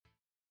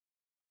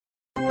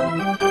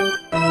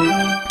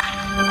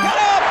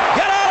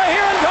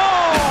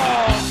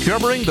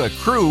Join the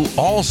crew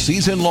all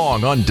season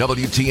long on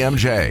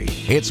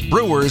WTMJ. It's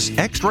Brewers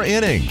Extra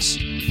Innings.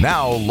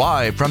 Now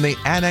live from the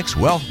Annex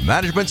Wealth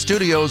Management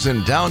Studios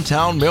in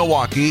downtown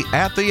Milwaukee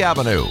at the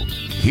Avenue.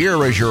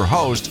 Here is your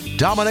host,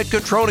 Dominic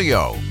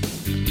Cotroneo.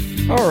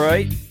 All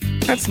right,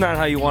 that's not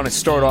how you want to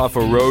start off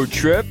a road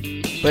trip.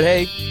 But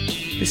hey,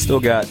 they still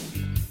got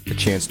a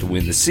chance to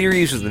win the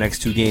series with the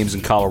next two games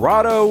in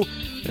Colorado,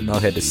 and they'll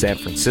head to San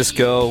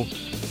Francisco.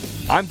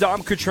 I'm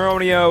Dom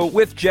Cotroneo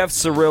with Jeff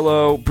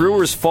Cirillo.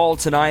 Brewers fall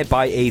tonight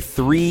by a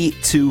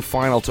 3-2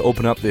 final to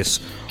open up this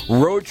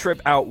road trip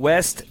out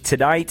west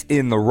tonight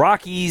in the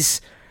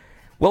Rockies.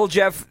 Well,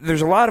 Jeff,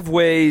 there's a lot of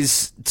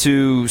ways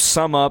to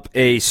sum up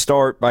a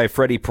start by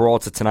Freddie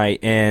Peralta tonight,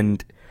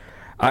 and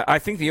I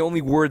think the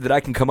only word that I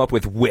can come up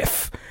with,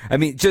 whiff. I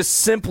mean, just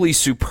simply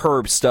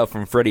superb stuff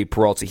from Freddie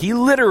Peralta. He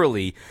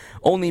literally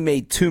only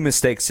made two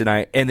mistakes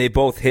tonight, and they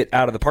both hit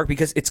out of the park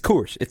because it's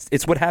Coors.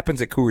 It's what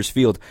happens at Coors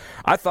Field.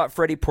 I thought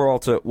Freddie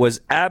Peralta was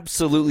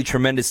absolutely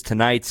tremendous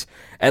tonight.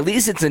 At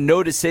least it's a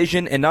no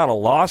decision and not a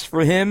loss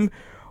for him.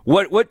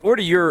 What are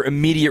your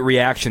immediate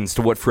reactions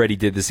to what Freddie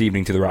did this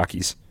evening to the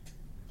Rockies?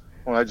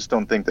 Well, I just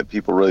don't think that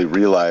people really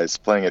realize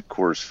playing at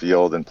Coors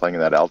Field and playing in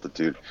that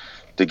altitude,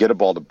 to get a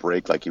ball to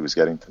break like he was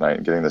getting tonight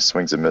and getting the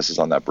swings and misses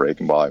on that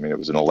breaking ball. I mean, it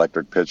was an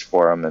electric pitch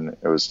for him, and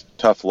it was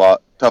tough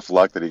luck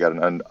that he got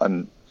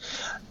an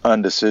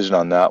undecision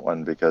on that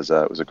one because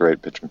it was a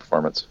great pitching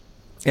performance.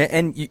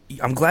 And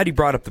I'm glad you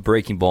brought up the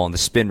breaking ball and the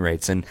spin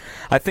rates. And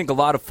I think a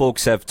lot of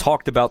folks have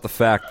talked about the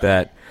fact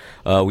that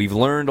we've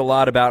learned a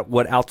lot about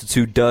what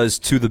altitude does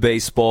to the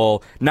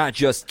baseball, not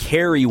just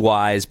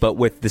carry-wise, but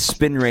with the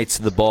spin rates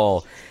of the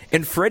ball.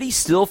 And Freddie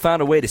still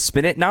found a way to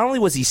spin it. Not only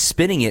was he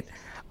spinning it,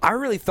 I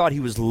really thought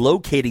he was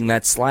locating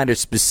that slider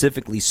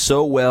specifically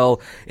so well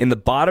in the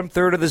bottom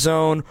third of the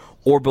zone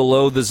or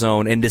below the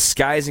zone and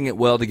disguising it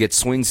well to get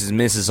swings and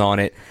misses on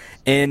it.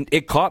 And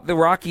it caught the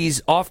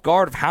Rockies off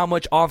guard of how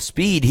much off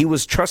speed he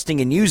was trusting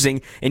and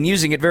using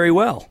it very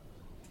well.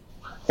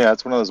 Yeah,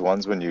 it's one of those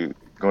ones when you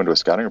go into a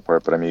scouting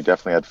report, but I mean, he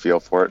definitely had feel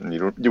for it, and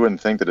you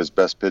wouldn't think that his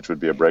best pitch would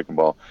be a breaking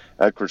ball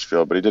at Coors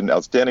Field, but he did an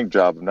outstanding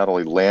job of not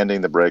only landing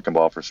the breaking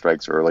ball for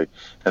strikes early,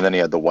 and then he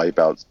had the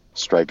wipeout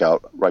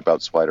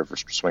slider for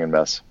swing and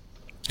miss.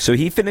 So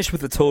he finished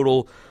with a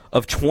total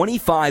of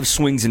 25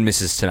 swings and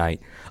misses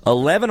tonight.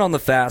 11 on the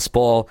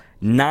fastball,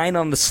 9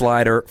 on the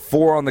slider,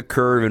 4 on the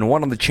curve, and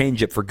 1 on the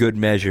changeup for good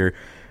measure.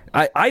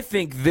 I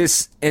think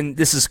this, and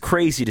this is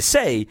crazy to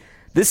say,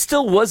 this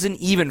still wasn't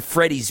even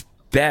Freddie's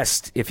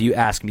best, if you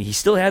ask me. He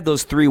still had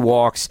those 3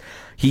 walks.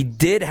 He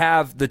did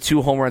have the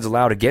 2 home runs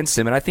allowed against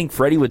him, and I think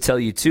Freddie would tell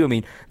you too. I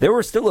mean, there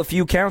were still a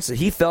few counts that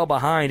he fell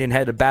behind and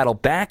had to battle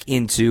back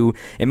into.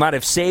 It might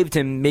have saved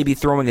him maybe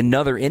throwing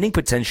another inning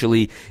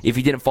potentially if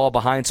he didn't fall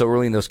behind so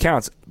early in those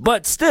counts.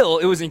 But still,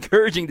 it was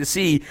encouraging to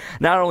see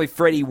not only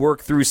Freddie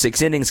work through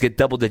 6 innings, get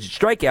double-digit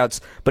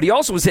strikeouts, but he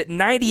also was hitting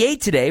 98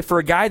 today for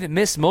a guy that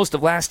missed most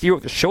of last year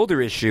with a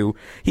shoulder issue.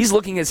 He's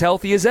looking as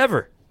healthy as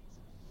ever.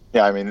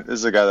 Yeah, I mean, this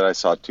is a guy that I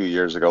saw 2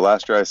 years ago.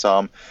 Last year I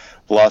saw him,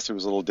 velocity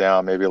was a little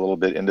down, maybe a little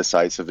bit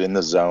indecisive in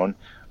the zone.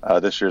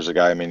 This year's a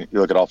guy, I mean, you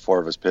look at all 4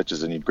 of his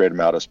pitches and you'd grade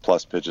him out as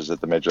plus pitches at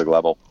the major league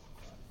level.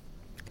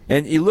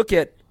 And you look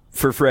at,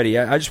 for Freddie,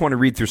 I just want to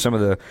read through some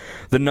of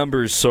the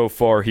numbers so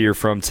far here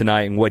from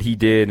tonight and what he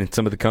did and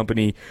some of the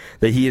company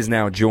that he is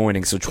now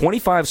joining. So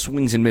 25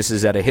 swings and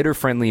misses at a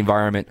hitter-friendly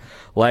environment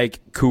like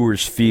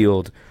Coors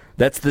Field.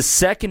 That's the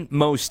second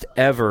most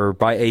ever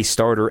by a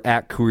starter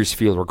at Coors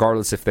Field,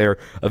 regardless if they're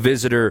a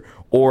visitor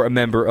or a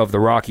member of the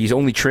Rockies,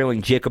 only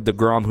trailing Jacob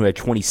deGrom, who had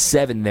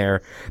 27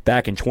 there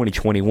back in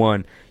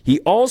 2021.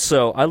 He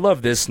also, I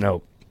love this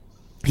note,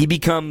 he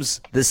becomes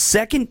the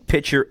second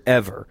pitcher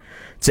ever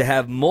to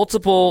have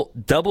multiple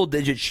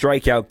double-digit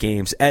strikeout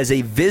games as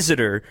a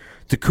visitor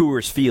to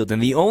Coors Field.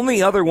 And the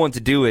only other one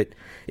to do it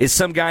is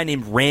some guy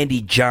named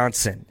Randy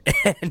Johnson.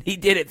 And he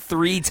did it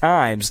 3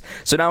 times.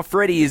 So now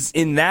Freddie is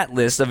in that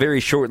list, a very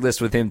short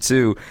list with him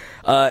too.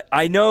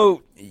 I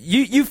know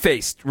you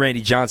faced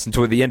Randy Johnson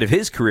toward the end of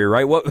his career,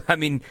 right?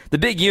 The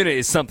big unit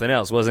is something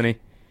else, wasn't he?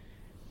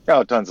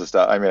 Oh, tons of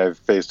stuff. I mean, I've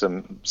faced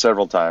him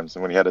several times,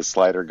 and when he had his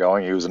slider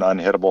going, he was an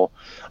unhittable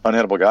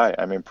guy.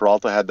 I mean,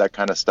 Peralta had that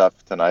kind of stuff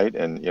tonight,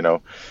 and,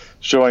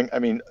 showing, I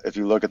mean, if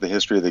you look at the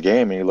history of the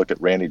game, and you look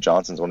at Randy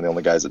Johnson's one of the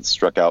only guys that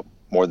struck out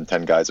more than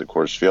 10 guys at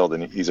Coors Field,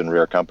 and he's in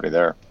rare company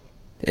there.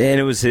 And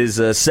it was his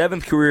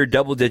 7th career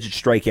double-digit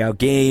strikeout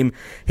game,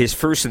 his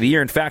first of the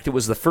year. In fact, it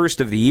was the first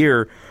of the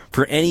year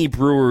for any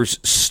Brewers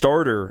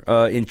starter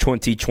in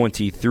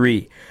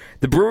 2023.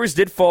 The Brewers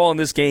did fall in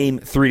this game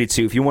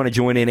 3-2. If you want to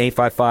join in,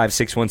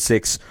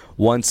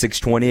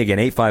 855-616-1620. Again,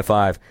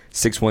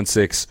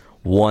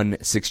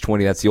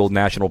 855-616-1620. That's the Old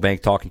National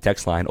Bank talking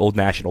text line. Old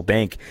National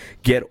Bank.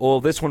 Get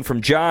all this one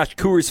from Josh.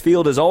 Coors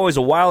Field is always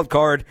a wild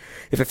card.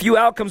 If a few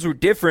outcomes were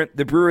different,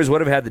 the Brewers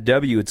would have had the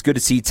W. It's good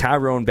to see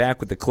Tyrone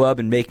back with the club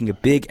and making a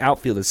big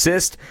outfield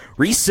assist.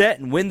 Reset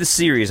and win the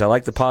series. I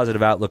like the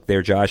positive outlook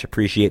there, Josh.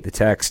 Appreciate the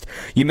text.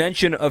 You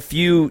mentioned a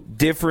few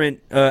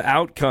different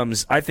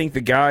outcomes. I think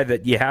the guy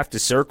that you have to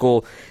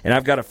circle, and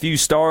I've got a few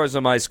stars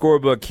on my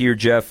scorebook here,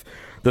 Jeff,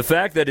 the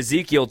fact that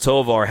Ezekiel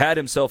Tovar had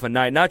himself a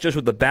night, not just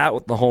with the bat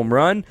with the home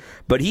run,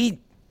 but he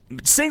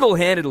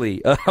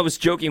single-handedly, I was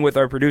joking with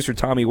our producer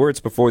Tommy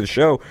Wirtz before the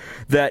show,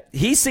 that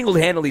he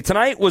single-handedly,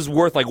 tonight was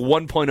worth like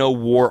 1.0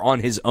 WAR on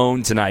his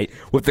own tonight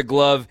with the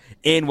glove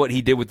and what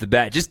he did with the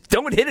bat. Just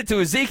don't hit it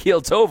to Ezekiel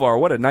Tovar.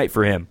 What a night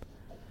for him.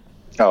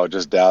 Oh,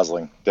 just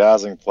dazzling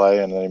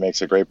play, and then he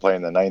makes a great play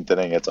in the ninth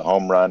inning. It's a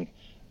home run.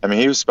 I mean,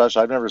 he was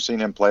special. I've never seen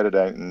him play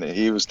today, and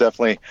he was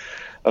definitely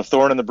a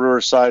thorn in the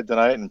Brewers' side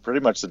tonight and pretty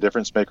much the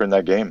difference maker in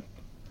that game.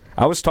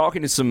 I was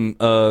talking to some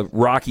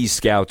Rockies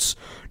scouts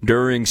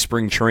during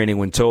spring training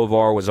when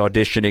Tovar was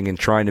auditioning and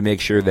trying to make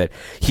sure that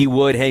he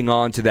would hang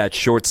on to that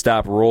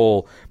shortstop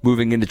role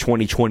moving into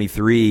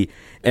 2023.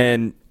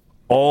 And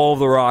all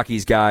the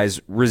Rockies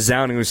guys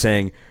resoundingly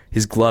saying,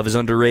 his glove is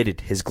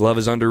underrated. His glove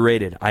is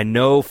underrated. I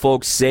know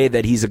folks say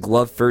that he's a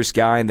glove-first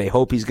guy and they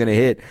hope he's going to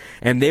hit,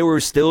 and they were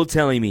still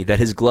telling me that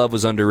his glove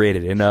was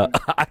underrated. And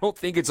I don't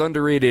think it's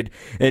underrated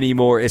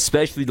anymore,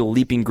 especially the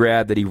leaping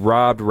grab that he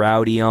robbed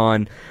Rowdy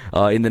on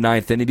in the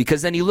ninth inning,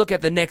 because then you look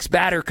at the next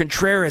batter,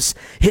 Contreras,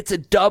 hits a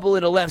double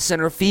into left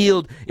center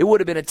field. It would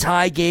have been a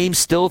tie game,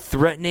 still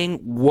threatening.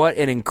 What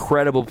an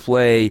incredible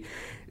play.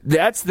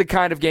 That's the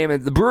kind of game,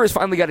 and the Brewers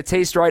finally got a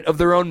taste right of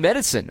their own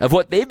medicine, of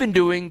what they've been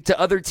doing to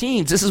other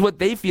teams. This is what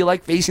they feel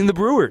like facing the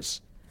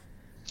Brewers.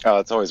 Oh,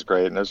 it's always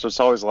great, and there's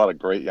just always a lot of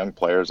great young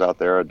players out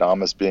there,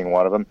 Adames being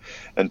one of them,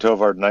 and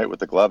Tovar tonight with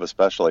the glove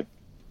especially.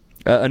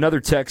 Another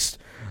text,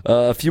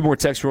 a few more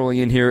texts rolling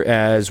in here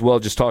as well,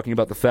 just talking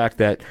about the fact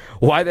that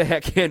why the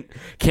heck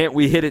can't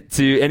we hit it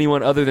to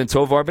anyone other than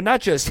Tovar, but not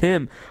just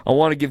him. I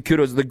want to give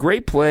kudos. The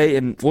great play,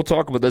 and we'll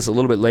talk about this a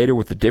little bit later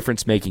with the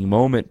difference-making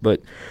moment,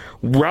 but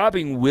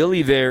robbing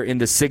Willie there in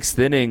the sixth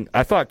inning,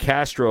 I thought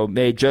Castro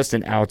made just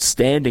an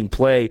outstanding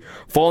play,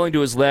 falling to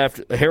his left,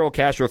 Harold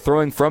Castro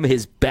throwing from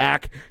his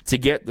back to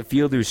get the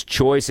fielder's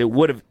choice. It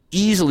would have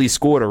easily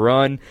scored a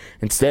run.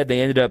 Instead,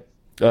 they ended up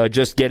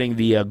just getting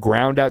the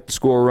ground out to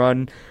score a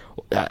run.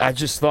 I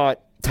just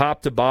thought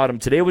top to bottom,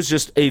 today was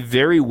just a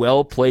very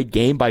well-played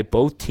game by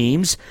both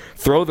teams.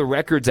 Throw the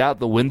records out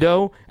the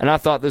window, and I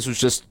thought this was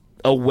just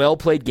a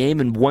well-played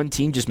game, and one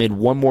team just made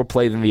one more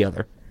play than the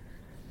other.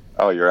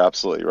 Oh, you're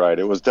absolutely right.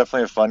 It was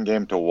definitely a fun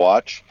game to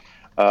watch.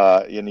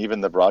 And even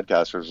the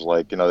broadcasters,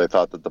 they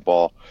thought that the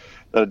ball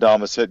that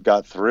Adames hit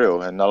got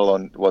through, and not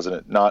alone wasn't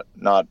it not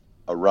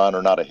a run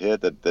or not a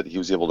hit, that he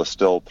was able to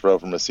still throw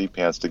from the seat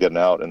pants to get an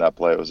out in that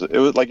play. It was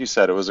like you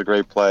said, it was a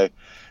great play.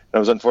 It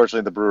was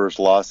unfortunately the Brewers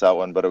lost that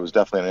one, but it was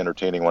definitely an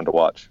entertaining one to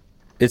watch.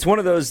 It's one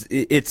of those,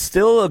 it's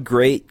still a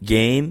great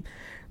game,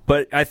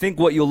 but I think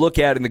what you'll look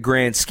at in the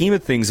grand scheme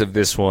of things of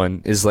this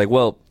one is like,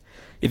 well,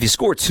 if you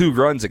score 2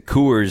 runs at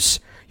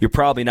Coors, you're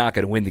probably not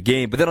going to win the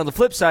game. But then on the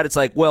flip side, it's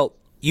like, well,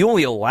 you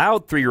only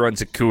allowed 3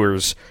 runs at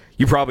Coors,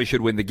 you probably should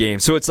win the game.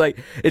 So it's like,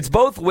 it's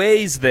both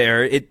ways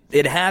there.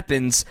 It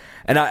happens.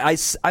 And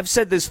I've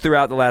said this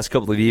throughout the last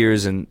couple of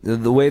years, and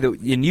the way that,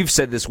 and you've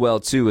said this well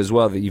too as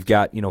well, that you've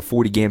got,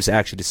 40 games to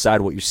actually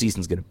decide what your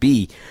season's going to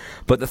be.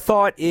 But the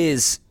thought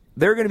is,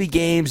 there are going to be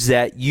games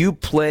that you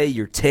play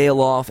your tail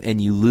off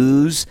and you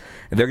lose,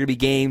 and there are going to be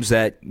games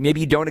that maybe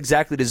you don't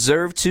exactly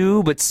deserve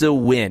to, but still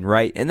win,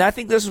 right? And I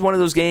think this is one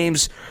of those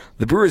games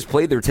the Brewers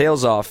played their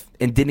tails off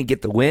and didn't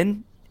get the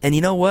win. And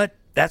you know what?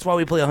 That's why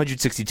we play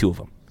 162 of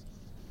them.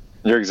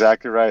 You're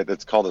exactly right.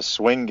 It's called a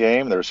swing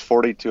game. There's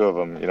 42 of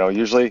them.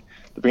 Usually at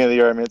the beginning of the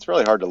year, I mean, it's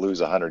really hard to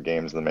lose 100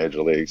 games in the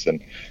major leagues.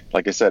 And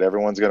like I said,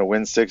 everyone's going to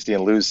win 60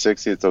 and lose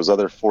 60. It's those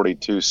other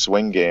 42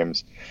 swing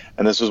games.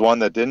 And this was one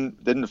that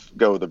didn't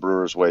go the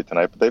Brewers' way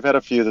tonight, but they've had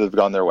a few that have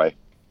gone their way.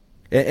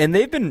 And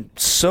they've been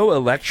so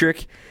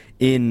electric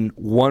in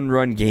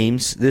one-run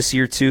games this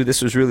year, too.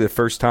 This was really the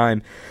first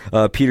time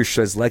Peter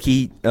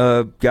Strzelecki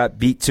got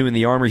beat, too, in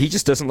the armor. He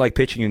just doesn't like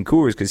pitching in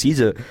Coors because he's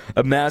a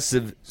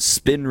massive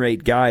spin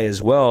rate guy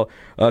as well.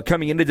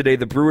 Coming into today,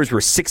 the Brewers were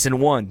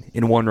 6-1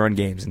 in one-run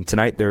games, and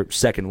tonight their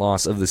second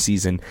loss of the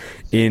season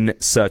in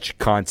such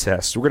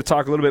contests. We're going to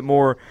talk a little bit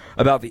more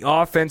about the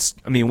offense.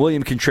 I mean,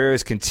 William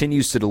Contreras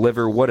continues to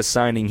deliver. What a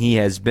signing he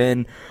has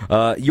been.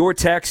 Your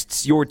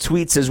texts, your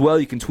tweets as well.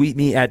 You can tweet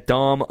me at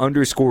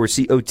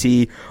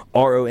Dom_COTRONEO,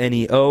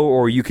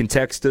 or you can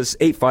text us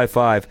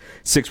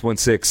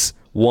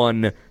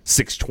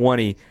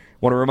 855-616-1620.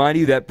 Want to remind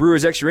you that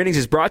Brewers Extra Innings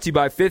is brought to you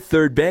by Fifth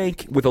Third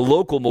Bank with a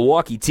local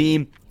Milwaukee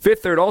team.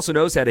 Fifth Third also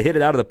knows how to hit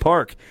it out of the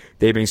park.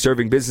 They've been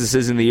serving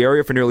businesses in the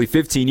area for nearly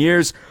 15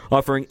 years,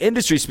 offering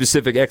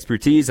industry-specific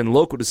expertise and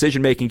local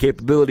decision-making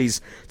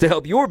capabilities to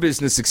help your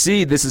business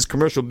succeed. This is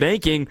commercial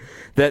banking,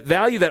 that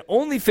value that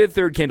only Fifth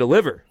Third can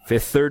deliver.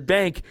 Fifth Third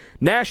Bank,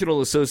 National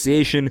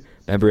Association,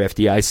 member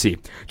FDIC.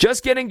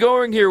 Just getting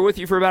going here with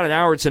you for about an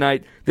hour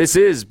tonight. This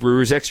is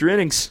Brewers Extra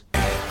Innings.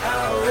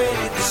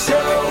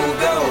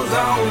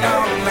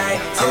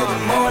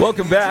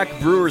 Welcome back.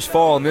 Brewers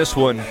fall in this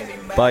one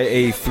by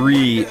a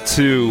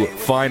 3-2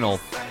 final.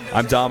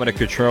 I'm Dominic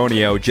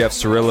Cotroneo. Jeff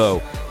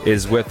Cirillo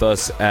is with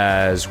us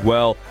as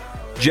well.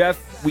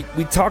 Jeff, we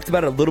talked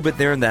about it a little bit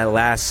there in that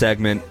last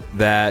segment,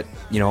 that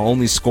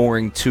only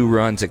scoring 2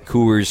 runs at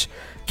Coors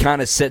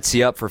kind of sets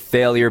you up for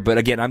failure. But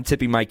again, I'm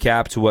tipping my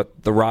cap to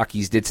what the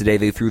Rockies did today.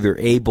 They threw their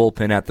A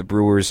bullpen at the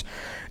Brewers.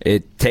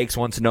 It takes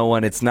one to know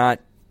one. It's not,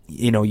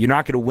 you're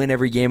not going to win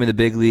every game in the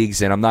big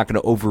leagues, and I'm not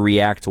going to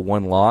overreact to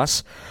one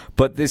loss.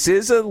 But this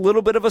is a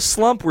little bit of a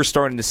slump we're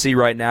starting to see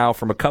right now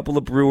from a couple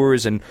of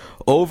Brewers, and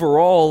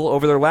overall,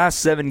 over their last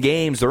 7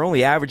 games, they're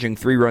only averaging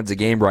 3 runs a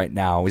game right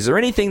now. Is there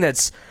anything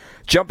that's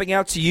jumping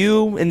out to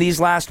you in these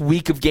last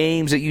week of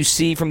games that you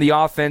see from the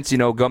offense,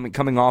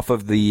 coming off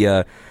of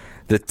the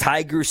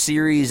Tiger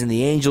series and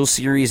the Angels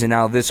series and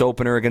now this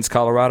opener against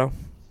Colorado?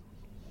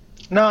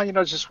 No,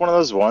 it's just one of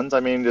those ones. I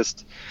mean,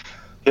 just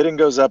hitting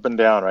goes up and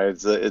down, right?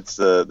 It's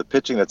the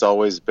pitching that's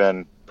always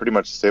been pretty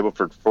much stable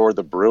for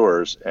the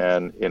Brewers.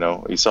 And,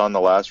 you saw in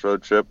the last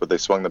road trip, but they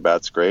swung the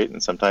bats great.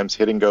 And sometimes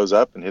hitting goes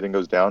up and hitting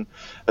goes down.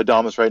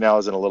 Adames right now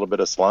is in a little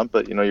bit of slump,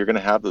 but, you're going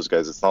to have those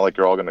guys. It's not like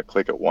you're all going to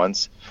click at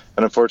once.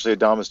 And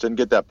unfortunately, Adames didn't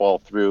get that ball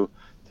through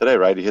today,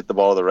 right? He hit the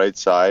ball to the right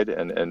side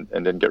and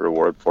didn't get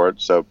rewarded for it.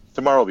 So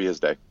tomorrow will be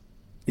his day.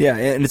 Yeah,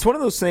 and it's one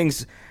of those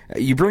things,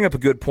 you bring up a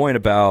good point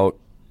about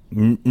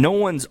no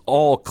one's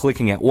all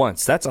clicking at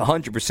once. That's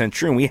 100%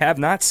 true, and we have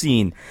not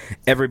seen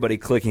everybody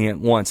clicking at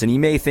once. And you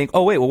may think,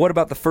 oh, wait, well, what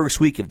about the first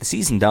week of the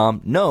season,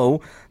 Dom?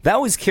 No,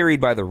 that was carried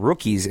by the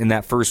rookies in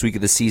that first week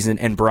of the season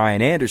and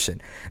Brian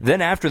Anderson.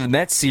 Then after the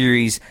Mets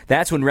series,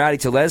 that's when Rowdy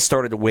Tellez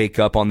started to wake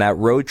up on that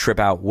road trip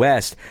out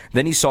west.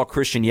 Then you saw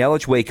Christian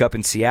Yelich wake up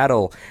in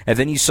Seattle, and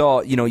then you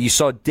saw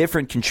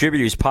different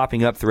contributors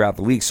popping up throughout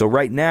the week. So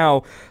right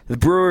now, the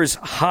Brewers'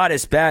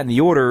 hottest bat in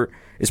the order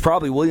is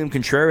probably William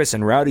Contreras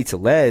and Rowdy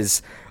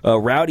Tellez.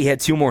 Rowdy had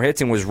 2 more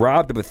hits and was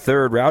robbed of a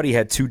third. Rowdy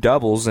had 2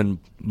 doubles, and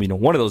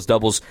one of those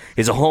doubles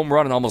is a home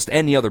run in almost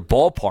any other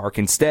ballpark.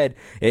 Instead,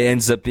 it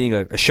ends up being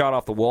a shot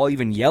off the wall.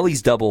 Even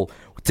Yelly's double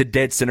to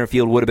dead center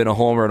field would have been a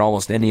homer in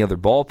almost any other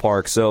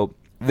ballpark. So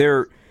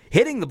they're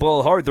hitting the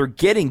ball hard. They're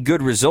getting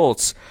good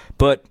results,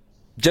 but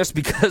just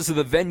because of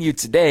the venue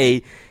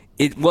today,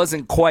 it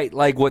wasn't quite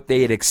like what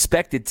they had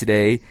expected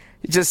today.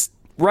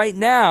 Right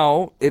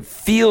now, it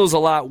feels a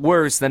lot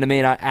worse than it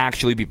may not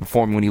actually be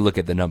performing when you look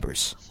at the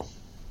numbers.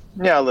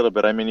 Yeah, a little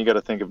bit. I mean, you got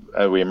to think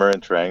of Weimer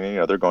and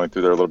Trang. They're going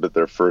through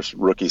their first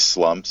rookie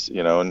slumps.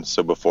 And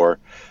so before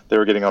they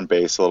were getting on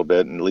base a little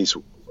bit and at least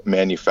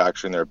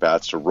manufacturing their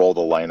bats to roll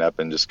the lineup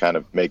and just kind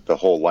of make the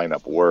whole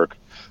lineup work.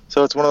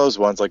 So it's one of those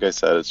ones, like I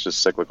said, it's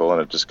just cyclical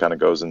and it just kind of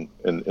goes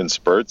in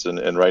spurts.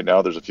 And right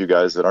now, there's a few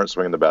guys that aren't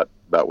swinging the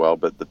bat well,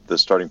 but the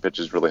starting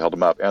pitches really held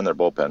them up and their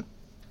bullpen.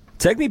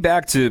 Take me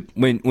back to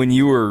when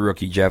you were a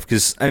rookie, Jeff,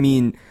 because,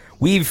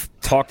 we've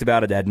talked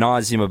about it ad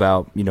nauseum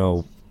about,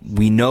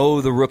 we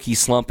know the rookie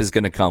slump is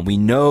going to come. We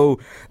know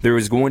there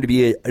is going to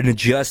be an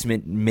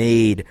adjustment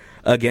made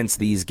against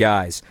these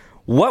guys.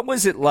 What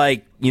was it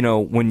like,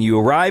 when you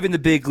arrive in the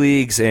big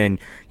leagues and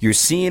you're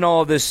seeing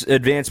all this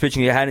advanced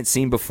pitching you hadn't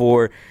seen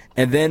before,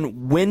 and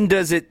then when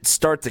does it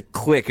start to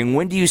click, and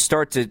when do you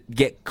start to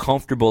get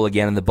comfortable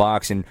again in the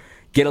box and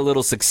get a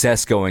little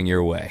success going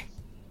your way?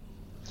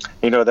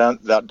 Don,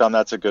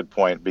 that's a good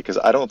point, because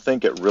I don't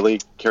think it really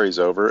carries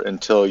over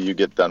until you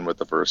get done with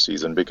the first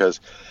season, because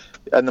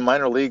in the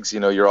minor leagues,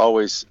 you're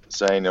always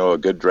saying, a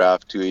good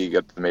draft, 2 you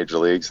get to the major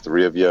leagues,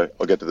 3 of you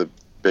will get to the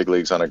big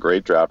leagues on a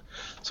great draft.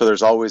 So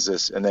there's always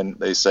this, and then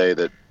they say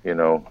that,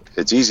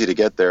 it's easy to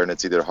get there and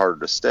it's either harder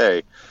to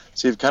stay.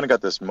 So you've kind of got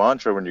this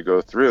mantra when you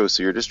go through.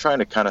 So you're just trying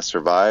to kind of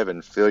survive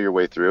and feel your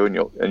way through,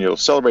 and you'll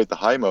celebrate the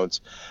high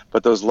moments,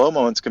 but those low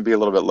moments can be a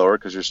little bit lower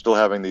because you're still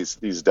having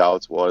these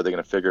doubts. Well, are they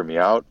going to figure me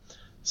out?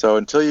 So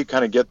until you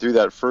kind of get through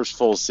that first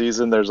full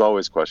season, there's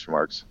always question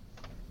marks.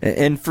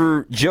 And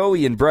for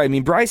Joey and Bryce,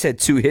 Bryce had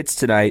 2 hits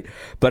tonight,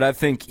 but I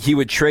think he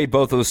would trade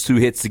both those 2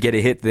 hits to get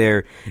a hit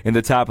there in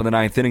the top of the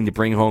 9th inning to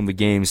bring home the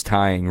game's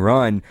tying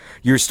run.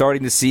 You're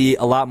starting to see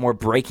a lot more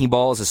breaking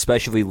balls,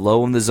 especially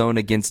low in the zone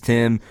against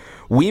him.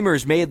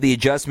 Weimer's made the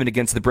adjustment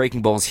against the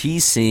breaking balls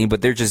he's seeing,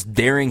 but they're just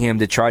daring him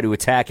to try to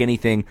attack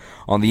anything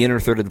on the inner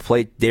third of the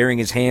plate, daring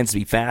his hands to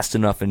be fast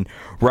enough. And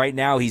right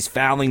now he's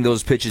fouling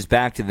those pitches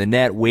back to the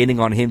net, waiting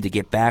on him to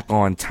get back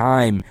on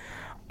time.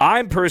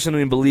 I'm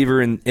personally a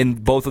believer in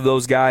both of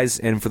those guys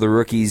and for the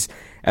rookies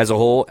as a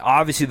whole.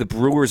 Obviously, the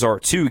Brewers are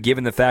too,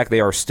 given the fact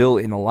they are still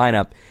in the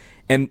lineup.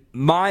 And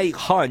my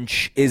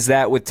hunch is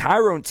that with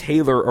Tyrone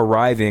Taylor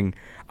arriving,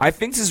 I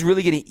think this is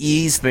really going to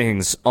ease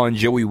things on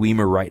Joey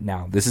Weimer right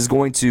now. This is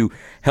going to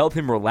help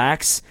him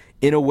relax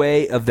in a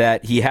way of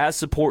that he has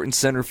support in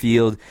center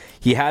field.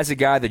 He has a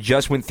guy that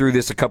just went through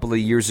this a couple of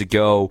years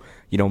ago,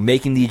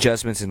 making the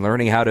adjustments and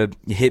learning how to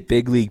hit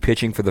big league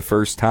pitching for the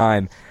first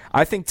time.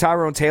 I think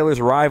Tyrone Taylor's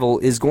arrival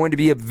is going to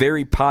be a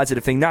very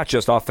positive thing, not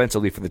just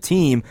offensively for the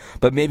team,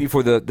 but maybe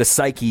for the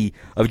psyche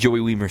of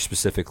Joey Weimer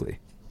specifically.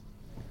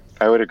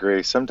 I would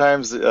agree.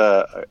 Sometimes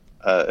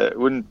I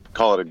wouldn't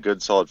call it a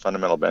good, solid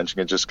fundamental benching.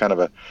 It's just kind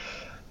of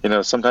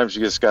sometimes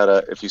you just got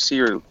to, if you see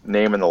your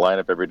name in the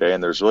lineup every day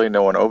and there's really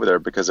no one over there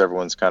because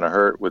everyone's kind of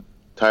hurt, with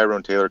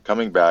Tyrone Taylor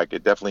coming back,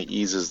 it definitely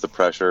eases the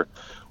pressure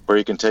where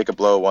you can take a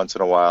blow once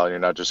in a while and you're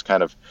not just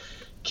kind of,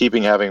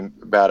 keeping having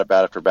bat at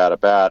bat after bat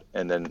at bat,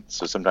 and then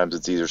so sometimes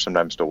it's easier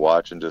sometimes to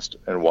watch and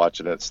watch,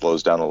 and it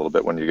slows down a little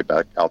bit when you get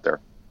back out there.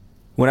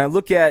 When I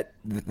look at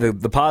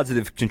the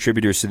positive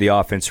contributors to the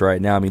offense right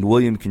now, I mean,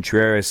 William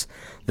Contreras,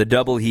 the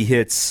double he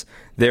hits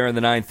there in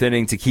the ninth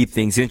inning to keep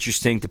things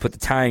interesting, to put the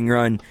tying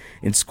run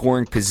in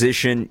scoring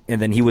position, and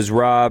then he was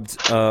robbed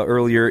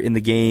earlier in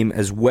the game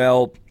as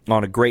well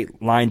on a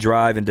great line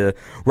drive into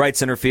right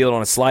center field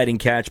on a sliding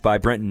catch by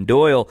Brenton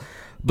Doyle.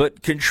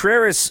 But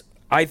Contreras,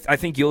 I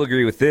think you'll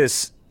agree with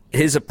this,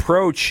 his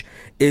approach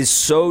is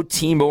so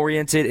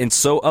team-oriented and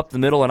so up the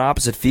middle and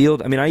opposite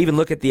field. I mean, I even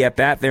look at the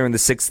at-bat there in the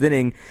sixth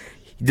inning.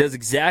 He does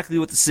exactly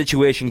what the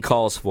situation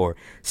calls for.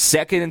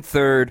 Second and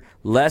third,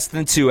 less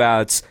than 2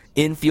 outs,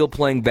 infield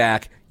playing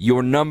back.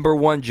 Your number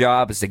one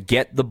job is to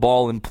get the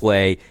ball in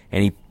play,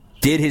 and he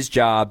did his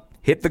job,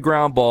 hit the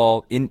ground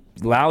ball,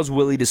 allows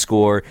Willie to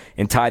score,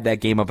 and tied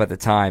that game up at the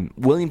time.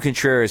 William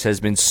Contreras has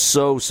been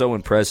so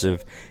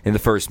impressive in the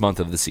first month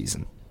of the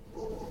season.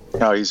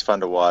 No, he's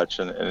fun to watch,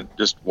 and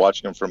just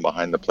watching him from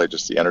behind the plate,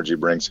 just the energy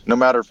brings. No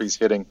matter if he's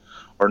hitting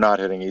or not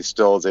hitting, he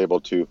still is able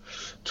to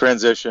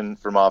transition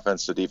from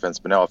offense to defense.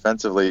 But now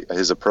offensively,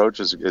 his approach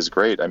is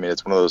great. I mean,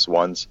 it's one of those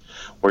ones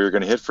where you're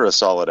going to hit for a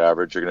solid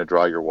average. You're going to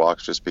draw your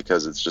walks just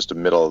because it's just a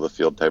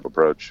middle-of-the-field type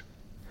approach.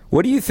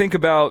 What do you think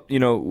about,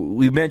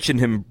 we mentioned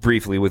him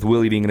briefly with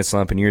Willie being in a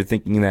slump, and you're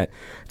thinking that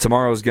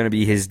tomorrow is going to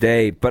be his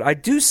day. But I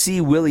do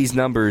see Willie's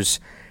numbers.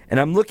 And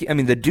I'm looking, I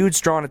mean, the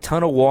dude's drawn a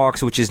ton of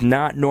walks, which is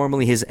not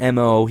normally his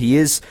MO. He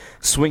is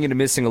swinging and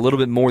missing a little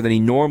bit more than he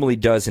normally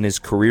does in his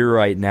career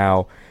right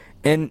now.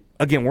 And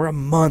again, we're a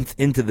month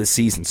into the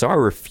season, so I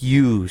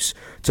refuse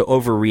to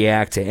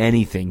overreact to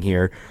anything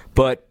here.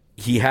 But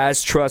he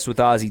has trust with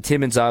Ozzie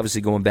Timmons,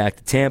 obviously going back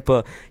to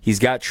Tampa. He's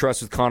got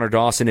trust with Connor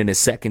Dawson in his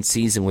second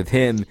season with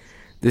him.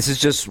 This is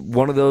just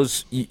one of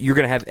those, you're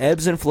going to have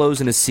ebbs and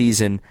flows in a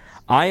season.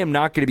 I am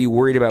not going to be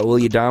worried about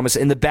Willie Adames.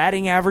 And the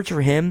batting average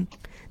for him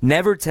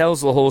never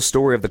tells the whole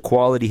story of the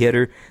quality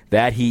hitter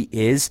that he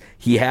is.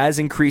 He has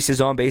increased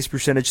his on-base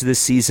percentage this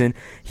season.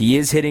 He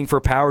is hitting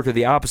for power to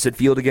the opposite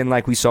field again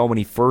like we saw when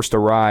he first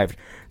arrived.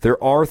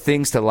 There are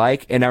things to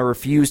like, and I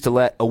refuse to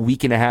let a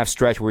week-and-a-half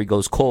stretch where he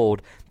goes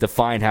cold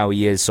define how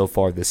he is so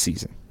far this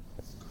season.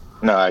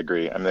 No, I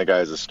agree. I mean, the guy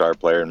is a star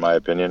player, in my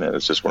opinion, and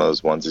it's just one of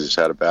those ones he's just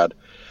had a bad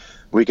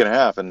week and a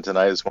half, and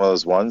tonight is one of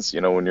those ones,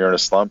 when you're in a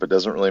slump, it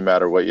doesn't really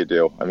matter what you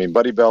do. I mean,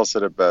 Buddy Bell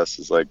said it best.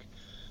 It's like,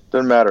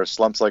 doesn't matter.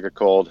 Slump's like a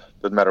cold.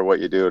 Doesn't matter what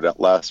you do. It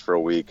lasts for a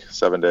week,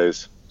 7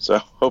 days. So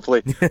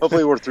hopefully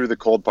we're through the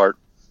cold part.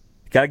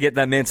 Got to get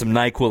that man some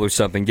NyQuil or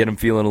something. Get him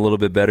feeling a little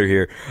bit better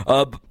here.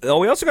 We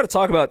also got to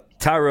talk about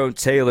Tyrone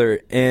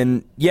Taylor.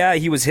 And, yeah,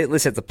 he was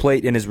hitless at the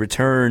plate in his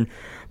return.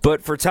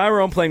 But for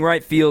Tyrone playing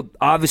right field,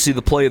 obviously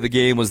the play of the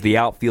game was the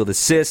outfield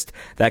assist.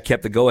 That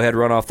kept the go-ahead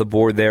run off the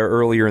board there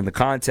earlier in the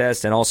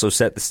contest and also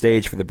set the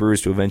stage for the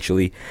Brewers to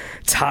eventually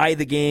tie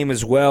the game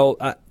as well.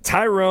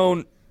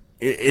 Tyrone,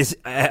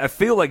 I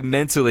feel like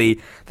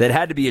mentally that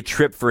had to be a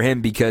trip for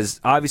him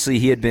because obviously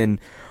he had been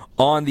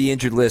on the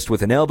injured list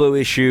with an elbow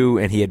issue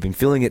and he had been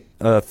feeling it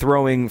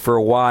throwing for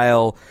a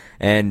while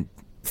and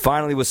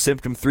finally was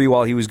symptom 3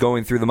 while he was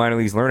going through the minor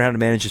leagues, learn how to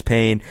manage his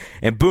pain,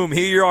 and boom,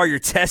 here you are, you're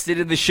tested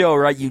in the show,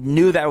 right? You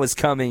knew that was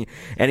coming,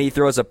 and he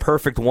throws a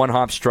perfect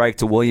one-hop strike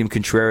to William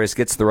Contreras,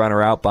 gets the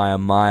runner out by a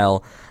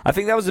mile. I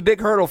think that was a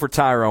big hurdle for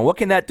Tyrone. What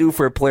can that do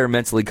for a player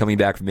mentally coming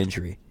back from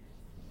injury?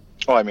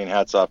 Well, I mean,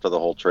 hats off to the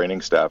whole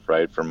training staff,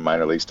 right, from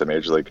minor leagues to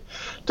major league,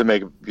 to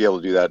be able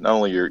to do that. Not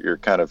only you're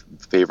kind of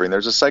favoring,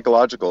 there's a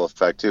psychological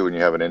effect too when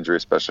you have an injury,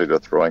 especially to a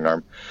throwing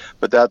arm.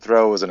 But that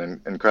throw was an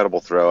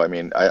incredible throw. I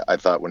mean, I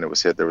thought when it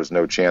was hit, there was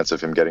no chance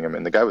of him getting him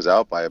in. The guy was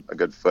out by a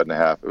good foot and a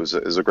half. It was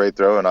a great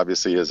throw, and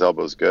obviously his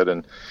elbow's good.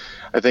 And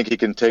I think he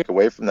can take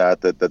away from that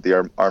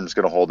the arm's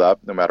going to hold up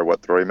no matter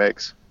what throw he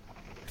makes.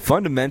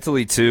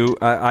 Fundamentally, too,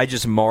 I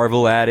just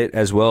marvel at it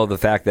as well, the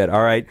fact that,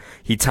 all right,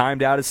 he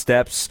timed out his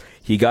steps,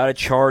 he got a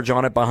charge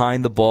on it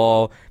behind the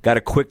ball, got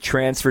a quick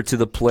transfer to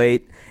the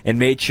plate, and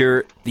made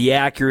sure the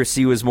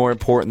accuracy was more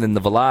important than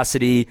the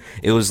velocity.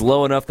 It was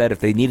low enough that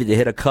if they needed to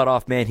hit a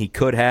cutoff man, he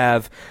could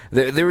have.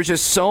 There was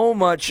just so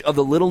much of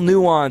the little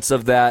nuance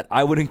of that.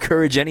 I would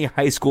encourage any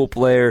high school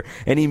player,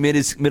 any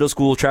middle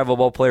school travel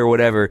ball player,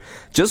 whatever,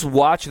 just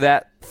watch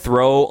that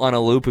throw on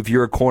a loop if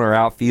you're a corner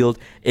outfield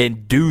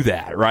and do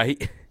that,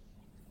 right?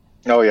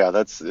 Oh yeah,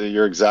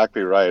 you're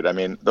exactly right. I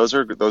mean, those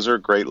are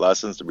great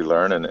lessons to be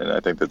learned, and I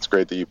think that's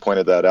great that you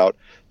pointed that out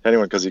to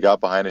anyone because he got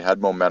behind it,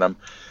 had momentum,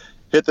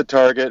 hit the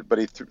target, but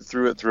he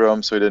threw it through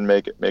him, so he didn't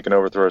make an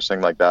overthrow or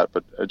something like that.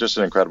 But just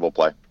an incredible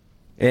play.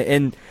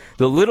 And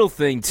the little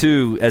thing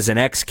too, as an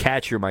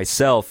ex-catcher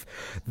myself,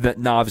 that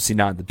obviously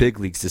not in the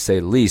big leagues to say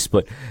the least,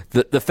 but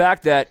the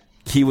fact that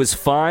he was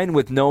fine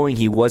with knowing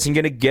he wasn't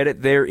going to get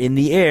it there in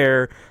the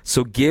air,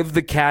 so give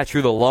the catcher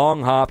the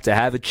long hop to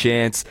have a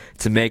chance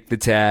to make the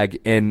tag,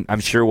 and I'm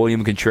sure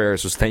William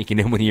Contreras was thanking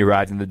him when he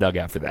arrived in the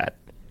dugout for that.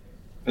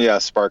 Yeah,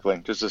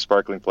 sparkling. Just a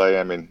sparkling play.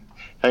 I mean,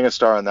 hang a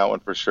star on that one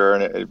for sure.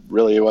 And it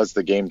really was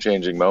the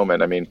game-changing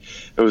moment. I mean,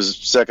 it was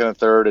second and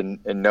third and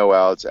no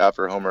outs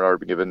after a home run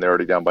already given. They're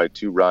already down by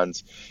 2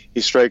 runs.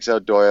 He strikes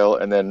out Doyle,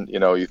 and then,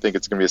 you think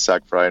it's going to be a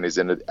sac fly, and he's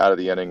out of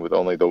the inning with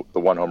only the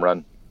 1 home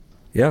run.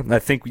 Yeah, I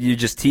think you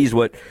just teased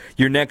what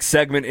your next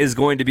segment is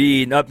going to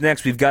be. And up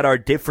next, we've got our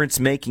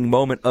difference-making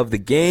moment of the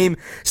game.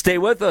 Stay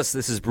with us.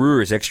 This is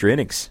Brewers Extra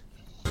Innings.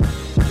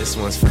 This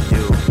one's for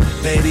you.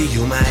 Baby,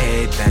 you my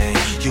everything.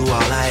 You all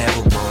I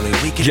ever wanted.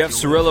 Jeff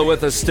Cirillo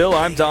with us still.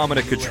 I'm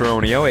Dominic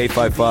Cotroneo,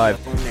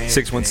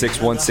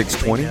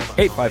 855-616-1620.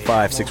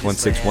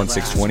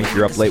 855-616-1620 if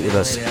you're up late with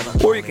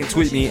us. Or you can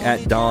tweet me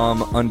at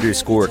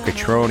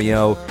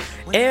Dom_Cotroneo.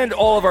 And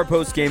all of our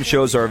post-game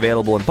shows are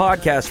available in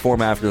podcast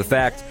form after the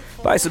fact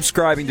by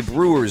subscribing to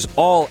Brewers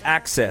All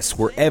Access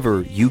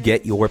wherever you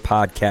get your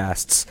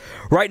podcasts.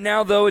 Right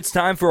now, though, it's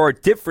time for our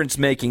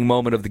difference-making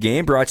moment of the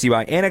game, brought to you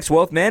by Annex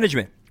Wealth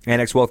Management.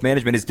 Annex Wealth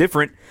Management is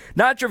different,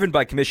 not driven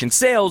by commission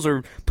sales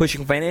or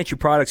pushing financial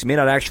products you may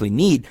not actually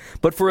need,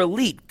 but for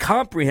elite,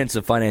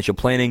 comprehensive financial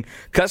planning,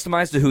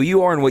 customized to who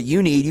you are and what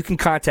you need. You can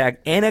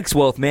contact Annex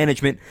Wealth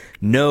Management.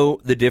 Know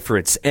the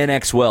difference.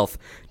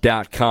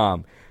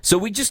 AnnexWealth.com. So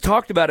we just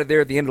talked about it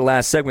there at the end of the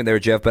last segment there,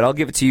 Jeff, but I'll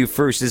give it to you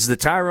first. Is the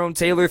Tyrone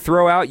Taylor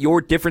throw out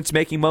your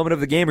difference-making moment of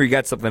the game, or you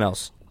got something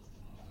else?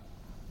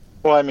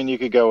 Well, I mean, you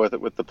could go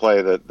with the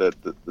play that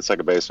the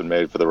second baseman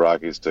made for the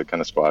Rockies to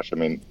kind of squash. I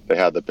mean, they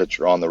had the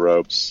pitcher on the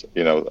ropes,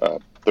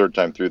 third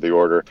time through the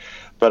order.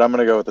 But I'm going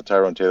to go with the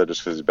Tyrone Taylor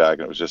just because he's back,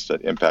 and it was just an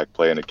impact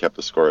play, and it kept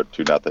the score at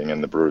 2-0,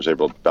 and the Brewers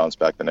able to bounce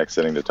back the next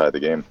inning to tie the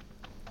game.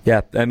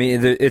 Yeah, I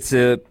mean, it's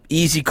a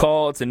easy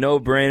call. It's a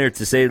no-brainer,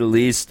 to say the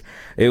least.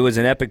 It was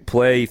an epic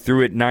play. He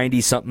threw it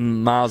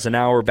 90-something miles an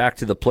hour back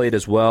to the plate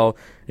as well.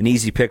 An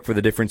easy pick for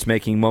the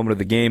difference-making moment of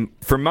the game.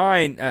 For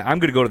mine, I'm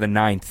going to go to the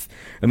 9th.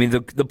 I mean,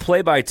 the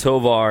play by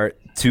Tovar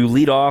to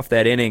lead off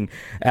that inning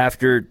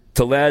after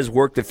Tellez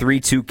worked the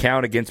 3-2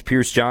 count against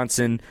Pierce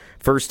Johnson,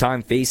 first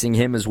time facing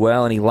him as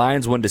well, and he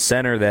lines one to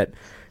center that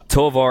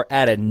Tovar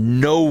out of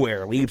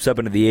nowhere leaps up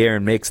into the air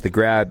and makes the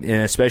grab,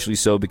 and especially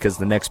so because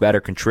the next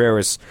batter,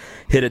 Contreras,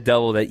 hit a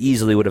double that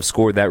easily would have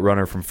scored that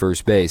runner from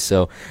first base.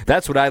 So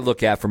that's what I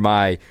look at for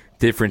my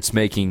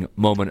difference-making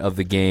moment of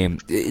the game.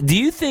 Do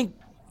you think,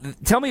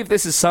 tell me if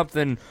this is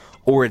something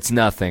or it's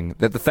nothing,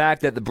 that the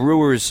fact that the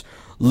Brewers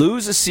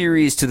lose a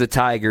series to the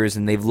Tigers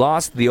and they've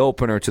lost the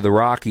opener to the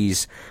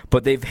Rockies,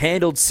 but they've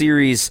handled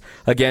series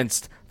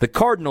against the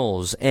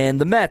Cardinals and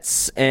the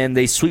Mets, and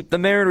they sweep the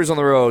Mariners on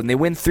the road, and they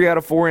win 3 out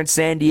of 4 in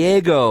San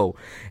Diego.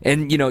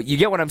 And, you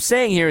get what I'm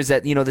saying here is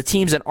that, the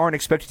teams that aren't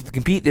expected to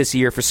compete this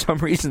year, for some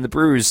reason, the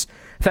Brewers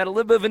have had a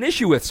little bit of an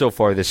issue with so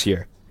far this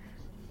year.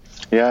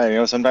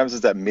 Yeah, sometimes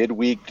it's that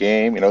midweek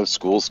game,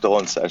 school's still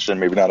in session,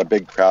 maybe not a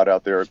big crowd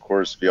out there at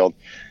Coors Field,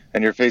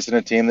 and you're facing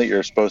a team that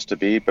you're supposed to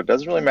beat, but it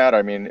doesn't really matter.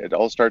 I mean, it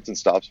all starts and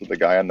stops with the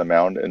guy on the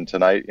mound, and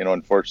tonight,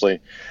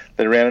 unfortunately,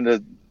 they ran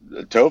into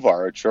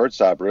Tovar at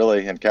shortstop,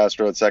 really, and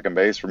Castro at second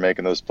base for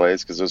making those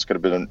plays, because those could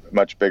have been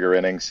much bigger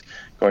innings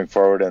going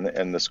forward,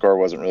 and the score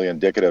wasn't really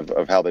indicative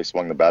of how they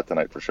swung the bat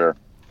tonight for sure.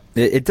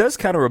 It does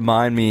kind of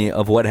remind me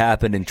of what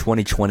happened in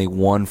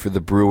 2021 for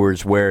the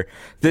Brewers, where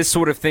this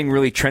sort of thing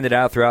really trended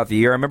out throughout the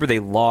year. I remember they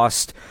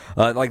lost,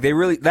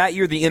 that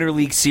year the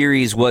interleague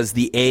series was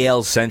the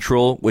AL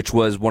Central, which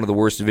was one of the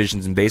worst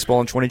divisions in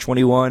baseball in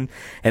 2021,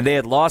 and they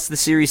had lost the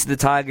series to the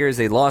Tigers.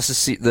 They lost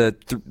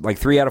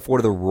 3 out of 4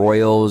 to the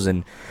Royals,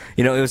 and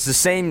it was the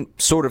same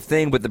sort of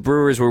thing, but the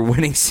Brewers were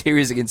winning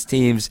series against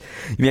teams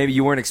maybe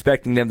you weren't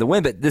expecting them to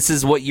win. But this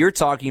is what you're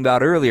talking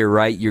about earlier,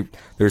 right?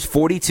 There's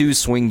 42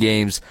 swing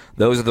games.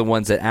 Those are the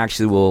ones that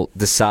actually will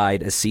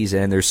decide a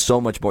season, and there's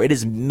so much more. It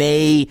is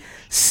May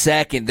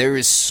 2nd. There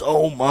is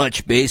so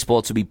much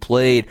baseball to be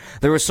played.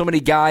 There are so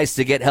many guys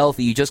to get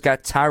healthy. You just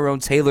got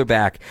Tyrone Taylor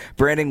back.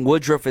 Brandon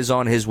Woodruff is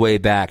on his way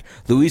back.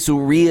 Luis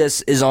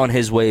Urias is on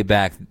his way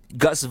back.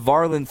 Gus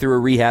Varland threw a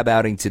rehab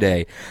outing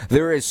today.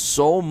 There is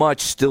so much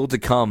still to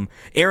come.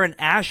 Aaron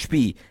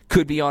Ashby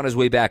could be on his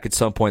way back at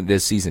some point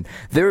this season.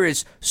 There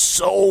is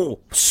so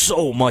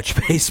much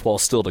baseball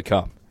still to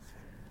come.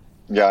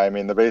 Yeah, I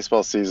mean, the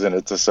baseball season,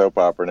 it's a soap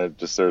opera, and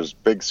there's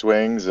big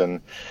swings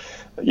and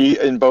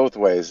in both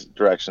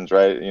directions,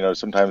 right?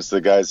 Sometimes the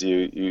guys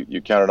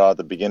you counted on at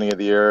the beginning of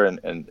the year,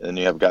 and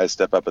you have guys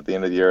step up at the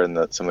end of the year, and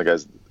some of the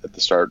guys at the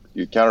start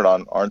you counted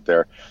on aren't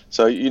there.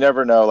 So you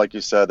never know. Like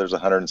you said, there's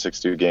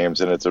 162 games,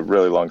 and it's a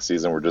really long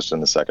season. We're just in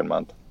the second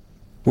month.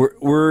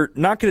 We're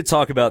not going to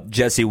talk about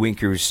Jesse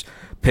Winker's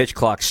pitch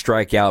clock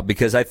strikeout,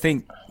 because I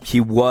think he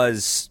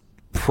was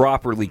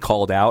properly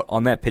called out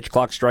on that pitch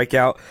clock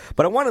strikeout.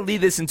 But I want to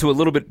lead this into a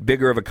little bit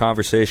bigger of a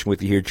conversation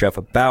with you here, Jeff,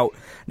 about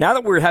now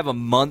that we have a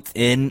month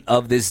in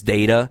of this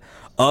data,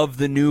 of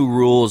the new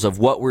rules, of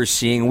what we're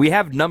seeing. We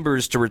have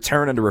numbers to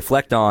return and to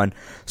reflect on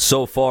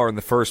so far in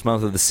the first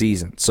month of the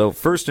season. So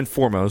first and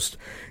foremost,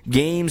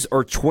 games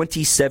are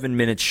 27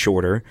 minutes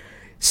shorter.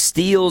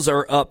 Steals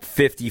are up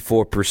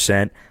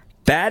 54%.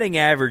 Batting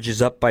average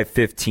is up by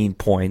 15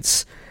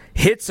 points.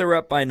 Hits are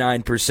up by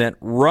 9%.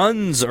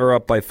 Runs are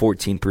up by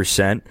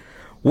 14%.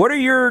 What are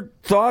your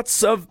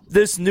thoughts of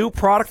this new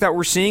product that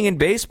we're seeing in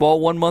baseball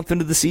 1 month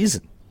into the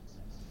season?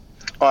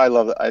 Oh, I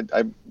love it.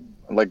 I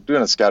like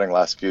doing a scouting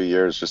last few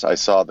years. Just I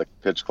saw the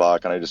pitch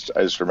clock, and I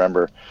just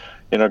remember,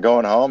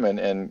 going home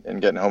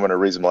and getting home at a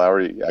reasonable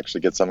hour. You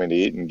actually get something to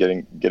eat, and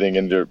getting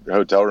into a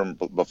hotel room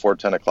before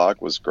 10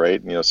 o'clock was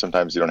great.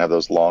 Sometimes you don't have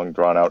those long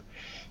drawn out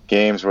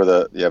games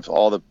where you have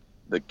all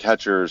the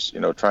catchers,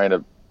 trying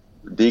to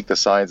deke the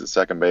signs at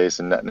second base,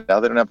 and now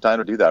they don't have time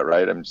to do that,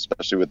 right?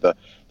 Especially with the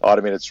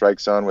automated strike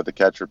zone, with the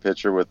catcher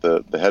pitcher, with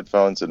the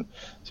headphones, and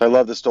so I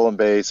love the stolen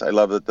base. I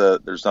love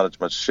that there's not as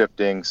much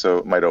shifting, so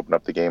it might open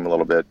up the game a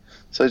little bit.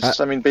 So it's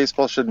just,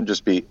 baseball shouldn't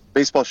just be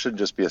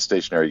a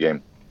stationary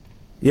game.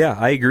 Yeah,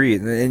 I agree,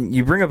 and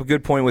you bring up a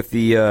good point with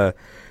the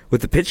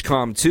pitch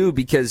comm too,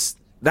 because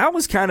that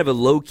was kind of a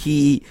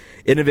low-key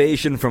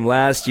innovation from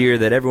last year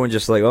that everyone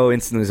just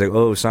instantly was like,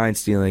 oh, sign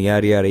stealing,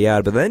 yada, yada,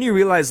 yada. But then you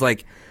realize,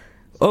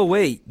 oh,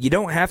 wait, you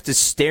don't have to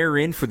stare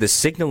in for the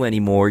signal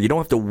anymore. You don't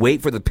have to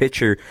wait for the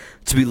pitcher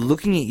to be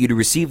looking at you to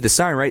receive the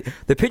sign, right?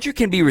 The pitcher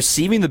can be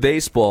receiving the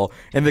baseball,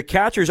 and the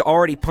catcher's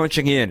already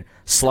punching in,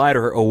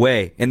 slider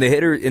away. And the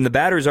hitter and the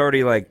batter's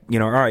already all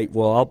right,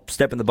 well, I'll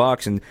step in the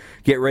box and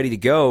get ready to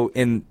go.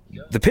 And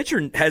the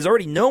pitcher has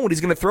already known what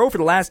he's going to throw for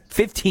the last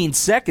 15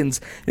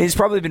 seconds, and he's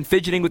probably been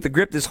fidgeting with the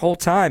grip this whole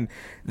time.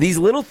 These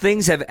little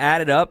things have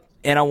added up.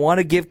 And I want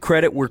to give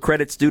credit where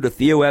credit's due to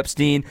Theo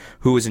Epstein,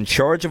 who was in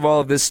charge of all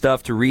of this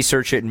stuff to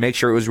research it and make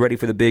sure it was ready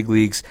for the big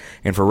leagues.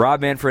 And for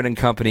Rob Manfred and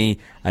company,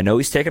 I know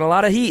he's taken a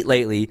lot of heat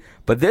lately,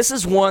 but this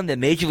is one that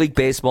Major League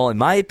Baseball, in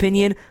my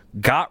opinion,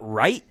 got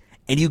right,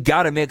 and you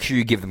got to make sure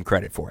you give them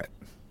credit for it.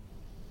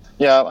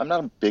 Yeah, I'm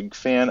not a big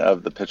fan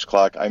of the pitch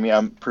clock. I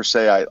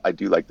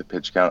do like the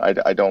pitch count.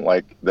 I don't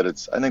like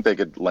that I think they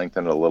could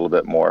lengthen it a little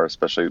bit more,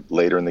 especially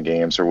later in the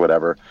games or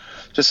whatever.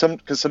 Because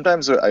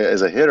sometimes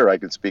as a hitter, I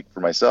can speak for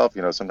myself.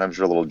 Sometimes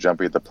you're a little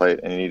jumpy at the plate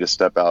and you need to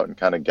step out and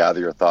kind of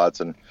gather your thoughts,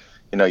 and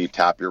you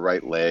tap your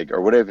right leg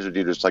or whatever you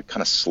do to just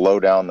kind of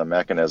slow down the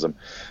mechanism.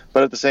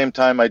 But at the same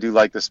time, I do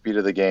like the speed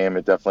of the game.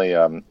 It definitely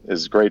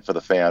is great for the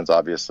fans.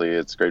 Obviously,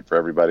 it's great for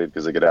everybody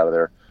because they get out of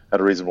there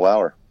at a reasonable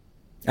hour.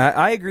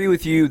 I agree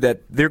with you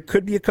that there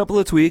could be a couple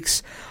of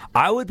tweaks.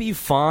 I would be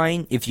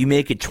fine if you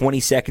make it 20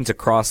 seconds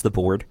across the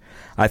board.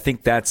 I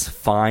think that's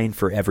fine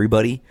for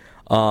everybody,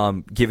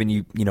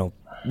 given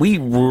we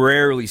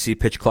rarely see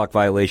pitch clock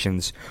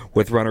violations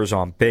with runners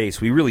on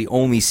base. We really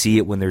only see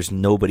it when there's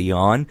nobody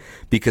on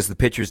because the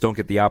pitchers don't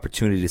get the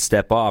opportunity to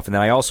step off. And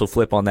then I also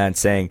flip on that and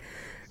saying,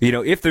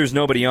 if there's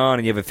nobody on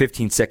and you have a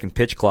 15-second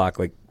pitch clock,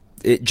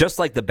 just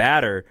like the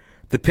batter,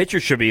 the pitcher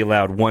should be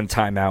allowed one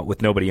timeout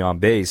with nobody on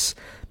base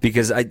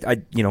because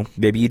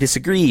maybe you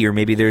disagree or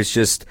maybe there's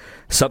just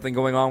something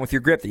going on with your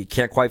grip that you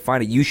can't quite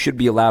find it. You should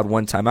be allowed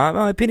one timeout. In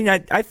my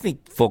opinion, I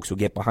think folks will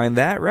get behind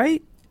that,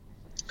 right?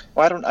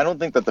 Well, I don't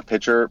think that the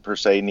pitcher per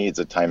se needs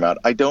a timeout.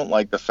 I don't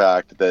like the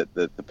fact that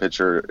the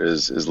pitcher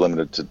is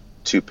limited to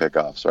 2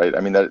 pickoffs, right?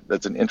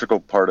 That's an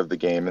integral part of the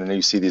game, and then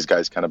you see these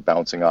guys kind of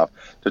bouncing off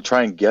to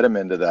try and get them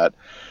into that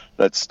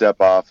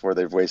step off where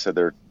they've wasted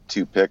their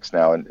 2 picks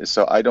now. And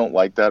so I don't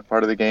like that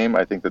part of the game.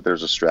 I think that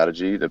there's a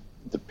strategy to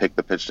pick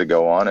the pitch to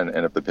go on,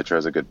 and if the pitcher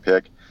has a good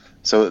pick.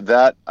 So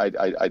that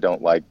I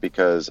don't like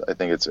because I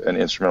think it's an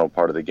instrumental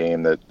part of the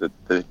game that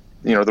the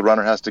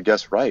runner has to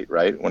guess right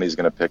when he's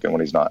going to pick and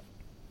when he's not.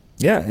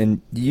 Yeah,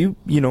 and you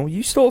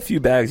stole a few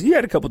bags. You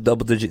had a couple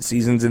double-digit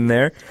seasons in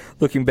there,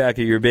 looking back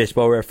at your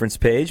Baseball Reference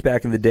page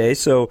back in the day.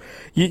 So,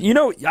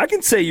 I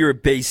can say you're a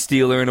base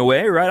stealer in a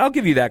way, right? I'll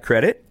give you that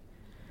credit.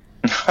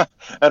 I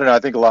don't know. I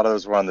think a lot of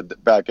those were on the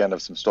back end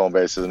of some stolen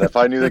bases. And if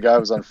I knew the guy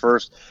was on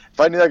first, if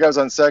I knew that guy was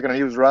on second and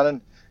he was running,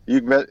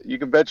 you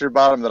can bet your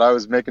bottom that I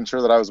was making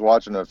sure that I was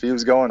watching him. If he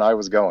was going, I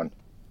was going.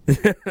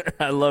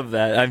 I love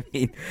that.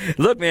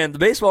 Look, man, the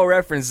Baseball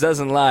Reference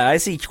doesn't lie. I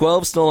see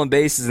 12 stolen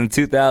bases in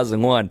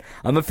 2001.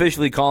 I'm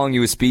officially calling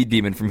you a speed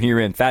demon from here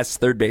in. Fastest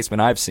third baseman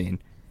I've seen.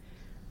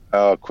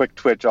 Quick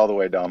twitch all the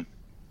way, Dom.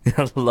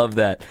 I love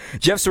that.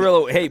 Jeff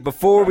Cirillo, hey,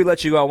 before we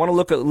let you go, I want to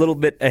look a little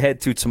bit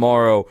ahead to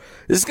tomorrow.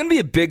 This is going to be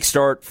a big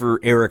start for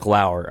Eric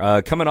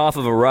Lauer. Coming off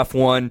of a rough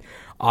one.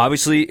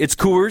 Obviously, it's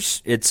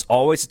Coors. It's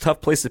always a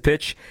tough place to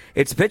pitch.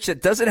 It's a pitch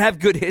that doesn't have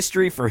good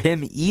history for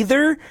him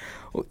either.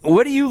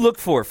 What do you look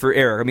for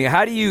Eric?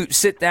 How do you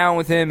sit down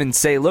with him and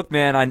say, look,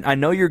 man, I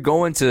know you're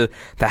going to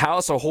the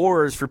house of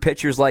horrors for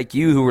pitchers like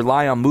you who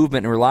rely on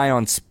movement and rely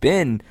on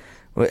spin.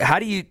 How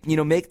do you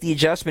make the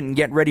adjustment and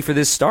get ready for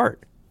this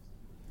start?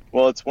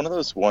 Well, it's one of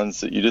those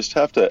ones that you just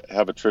have to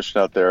have attrition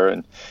out there,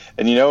 and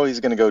he's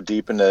going to go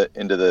deep into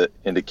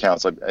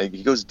counts.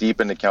 He goes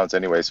deep into counts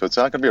anyway, so it's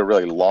not going to be a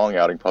really long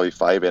outing, probably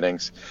 5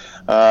 innings.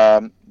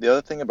 The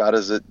other thing about it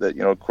is that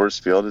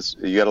Coors Field is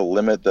you got to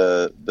limit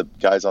the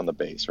guys on the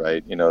base,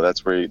 right?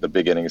 That's where the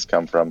big innings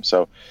come from.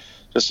 So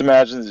just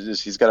imagine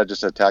he's got to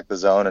just attack the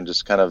zone and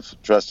just kind of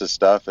trust his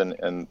stuff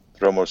and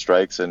throw more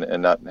strikes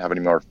and not have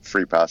any more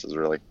free passes,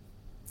 really.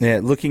 Yeah,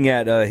 looking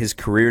at his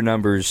career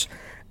numbers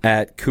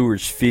at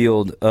Coors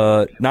Field,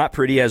 not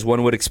pretty as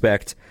one would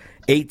expect.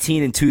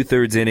 18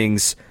 2/3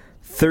 innings,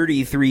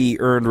 33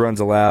 earned runs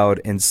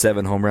allowed, and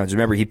 7 home runs.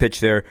 Remember, he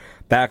pitched there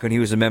back when he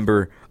was a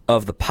member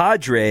of the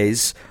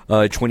Padres,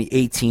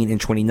 2018 and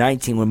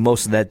 2019, when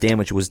most of that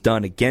damage was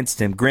done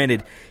against him.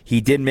 Granted, he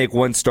did make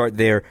one start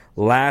there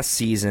last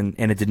season,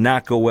 and it did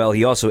not go well.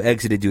 He also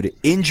exited due to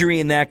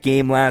injury in that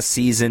game last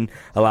season,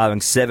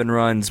 allowing 7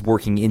 runs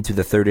working into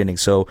the 3rd inning.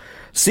 So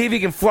see if he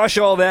can flush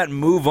all that and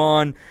move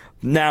on.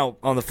 Now,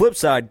 on the flip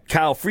side,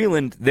 Kyle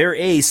Freeland, their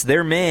ace,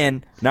 their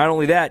man, not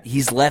only that,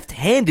 he's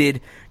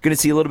left-handed. Going to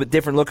see a little bit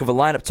different look of a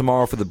lineup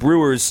tomorrow for the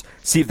Brewers.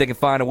 See if they can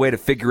find a way to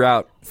figure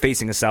out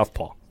facing a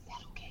southpaw.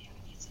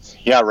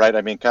 Yeah, right.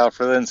 I mean, Kyle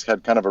Freeland's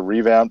had kind of a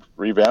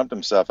revamped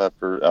himself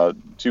after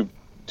two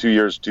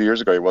years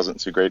ago. He wasn't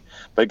too great,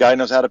 but guy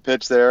knows how to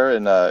pitch there,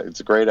 and it's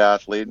a great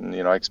athlete. And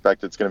I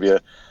expect it's going to be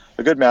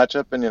a good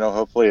matchup. And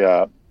hopefully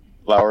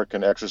Lauer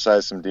can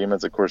exercise some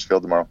demons at Coors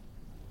Field tomorrow.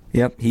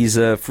 Yep, he's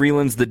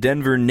Freeland's the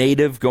Denver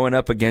native going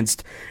up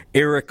against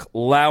Eric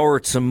Lauer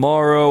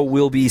tomorrow.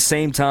 Will be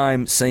same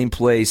time, same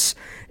place,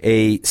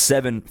 a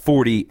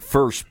 7:40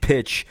 first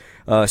pitch.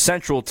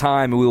 Central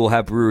Time, we will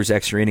have Brewers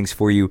extra innings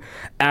for you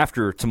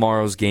after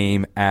tomorrow's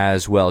game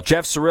as well.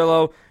 Jeff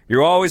Cirillo,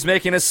 you're always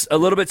making us a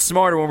little bit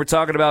smarter when we're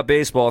talking about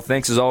baseball.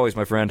 Thanks as always,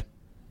 my friend.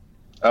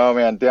 Oh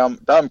man, Dom,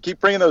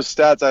 keep bringing those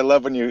stats. I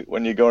love when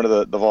you go into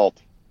the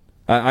vault.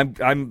 I'm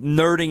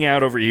nerding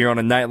out over here on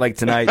a night like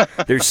tonight.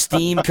 There's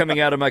steam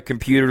coming out of my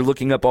computer,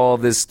 looking up all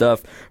of this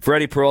stuff.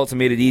 Freddie Peralta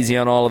made it easy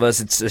on all of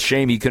us. It's a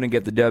shame he couldn't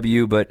get the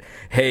W, but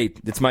hey,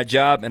 it's my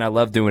job and I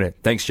love doing it.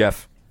 Thanks,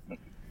 Jeff.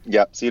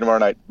 Yep. See you tomorrow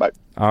night. Bye.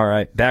 All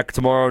right. Back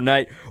tomorrow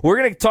night. We're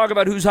going to talk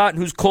about who's hot and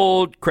who's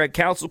cold. Craig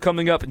Counsell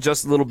coming up in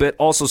just a little bit.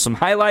 Also some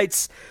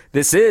highlights.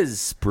 This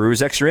is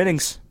Brewers Extra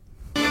Innings.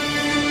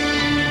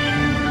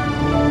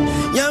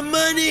 Your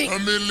money.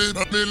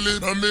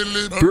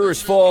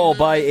 Brewers fall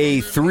by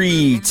a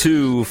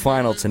 3-2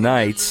 final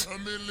tonight.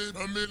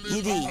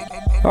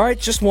 All right,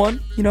 just one.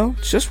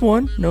 Just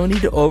one. No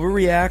need to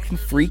overreact and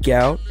freak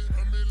out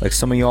like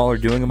some of y'all are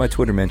doing in my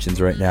Twitter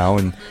mentions right now.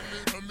 And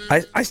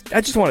I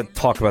just want to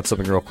talk about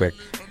something real quick.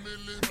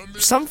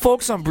 Some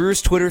folks on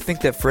Brewers Twitter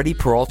think that Freddie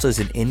Peralta is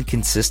an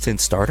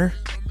inconsistent starter.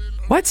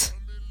 What?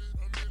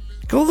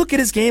 Go look at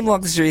his game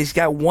log this year. He's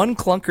got one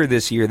clunker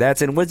this year. It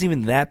wasn't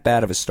even that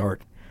bad of a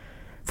start.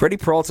 Freddie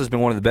Peralta has been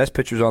one of the best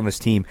pitchers on this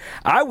team.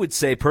 I would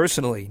say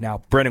personally,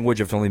 now Brendan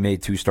Woodruff only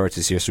made 2 starts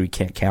this year, so he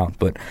can't count.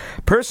 But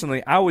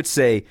personally, I would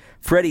say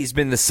Freddie's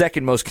been the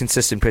second most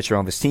consistent pitcher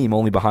on this team,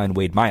 only behind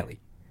Wade Miley.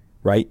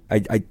 Right?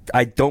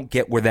 I don't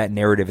get where that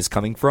narrative is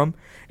coming from.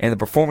 And the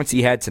performance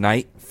he had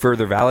tonight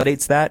further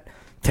validates that.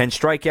 10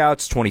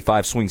 strikeouts,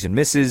 25 swings and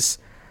misses.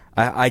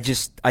 I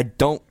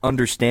don't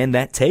understand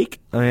that take,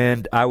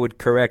 and I would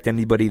correct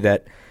anybody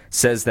that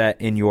says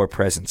that in your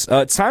presence.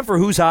 It's time for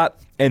Who's Hot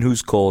and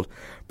Who's Cold.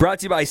 Brought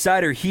to you by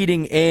Cider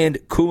Heating and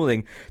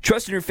Cooling.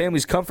 Trust in your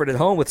family's comfort at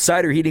home with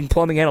Cider Heating,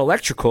 Plumbing, and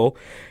Electrical.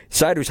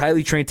 Cider's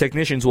highly trained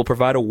technicians will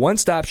provide a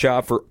one-stop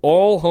shop for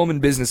all home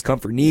and business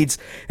comfort needs,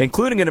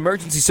 including an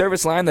emergency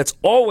service line that's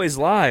always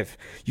live.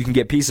 You can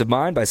get peace of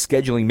mind by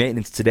scheduling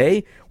maintenance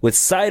today with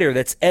Cider,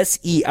 that's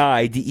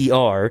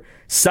Seider,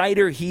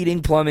 Cider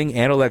Heating, Plumbing,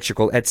 and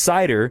Electrical at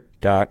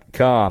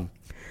cider.com.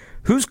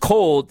 Who's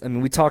cold? I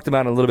mean, we talked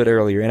about it a little bit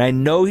earlier, and I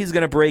know he's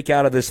going to break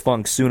out of this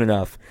funk soon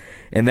enough,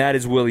 and that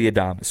is Willy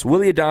Adames.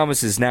 Willy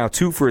Adames is now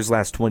 2 for his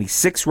last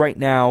 26 right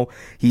now.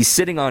 He's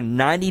sitting on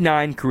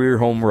 99 career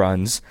home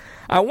runs.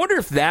 I wonder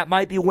if that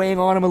might be weighing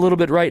on him a little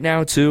bit right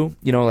now, too.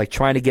 Like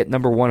trying to get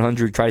number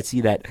 100, try to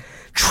see that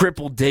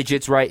triple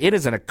digits, right? It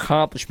is an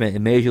accomplishment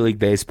in Major League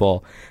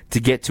Baseball to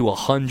get to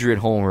 100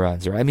 home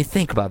runs, right? I mean,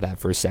 think about that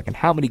for a second.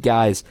 How many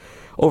guys,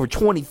 over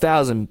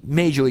 20,000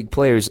 Major League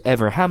players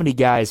ever, how many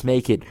guys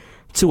make it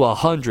to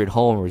 100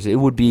 homers? It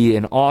would be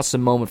an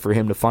awesome moment for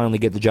him to finally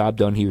get the job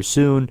done here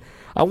soon.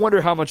 I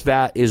wonder how much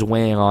that is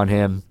weighing on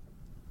him.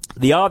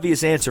 The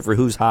obvious answer for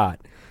who's hot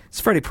is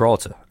Freddie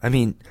Peralta. I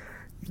mean,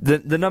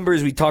 the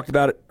numbers we talked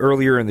about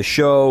earlier in the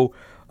show,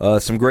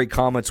 some great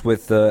comments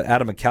with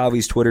Adam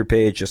McCalvy's Twitter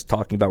page, just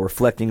talking about,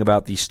 reflecting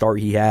about the start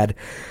he had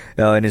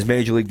in his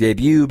Major League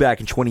debut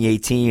back in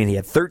 2018. He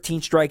had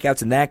 13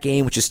 strikeouts in that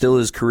game, which is still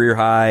his career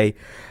high.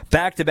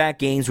 Back-to-back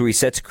games where he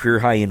sets a career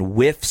high in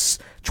whiffs,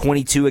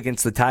 22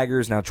 against the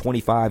Tigers, now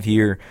 25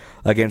 here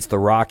against the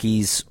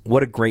Rockies.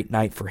 What a great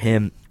night for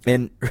him.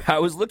 And I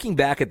was looking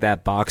back at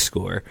that box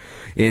score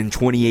in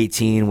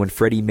 2018 when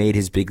Freddie made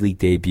his big league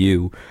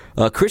debut.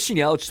 Christian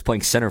Yelich was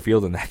playing center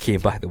field in that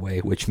game, by the way,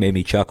 which made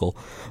me chuckle.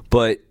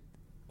 But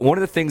one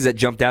of the things that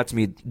jumped out to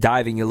me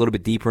diving a little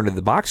bit deeper into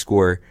the box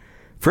score,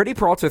 Freddie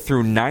Peralta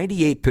threw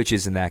 98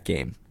 pitches in that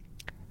game.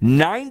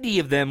 90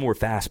 of them were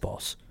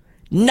fastballs.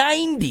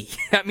 90!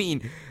 I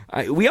mean,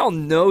 we all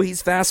know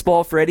he's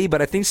fastball Freddie,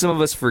 but I think some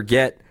of us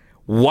forget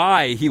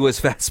why he was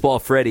Fastball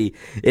Freddy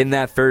in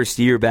that first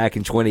year back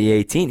in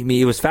 2018. I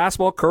mean, it was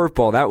fastball,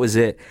 curveball, that was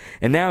it.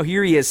 And now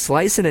here he is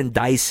slicing and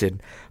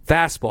dicing.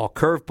 Fastball,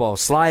 curveball,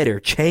 slider,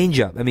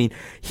 changeup. I mean,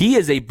 he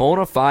is a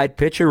bona fide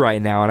pitcher right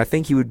now, and I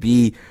think he would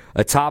be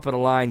a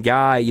top-of-the-line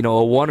guy, a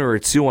 1 or a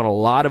 2 on a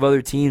lot of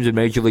other teams in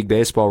Major League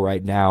Baseball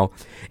right now.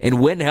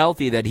 And when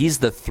healthy, that he's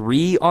the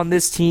 3 on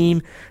this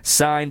team,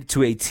 signed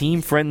to a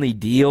team-friendly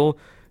deal.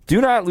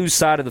 Do not lose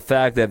sight of the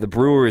fact that the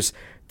Brewers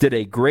did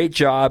a great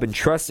job in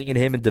trusting in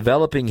him and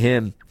developing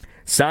him,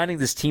 signing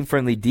this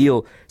team-friendly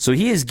deal. So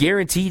he is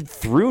guaranteed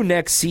through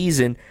next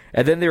season,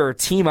 and then there are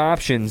team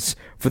options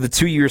for the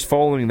 2 years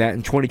following that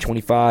in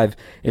 2025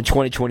 and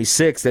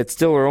 2026 that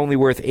still are only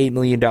worth $8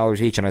 million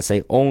each, and I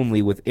say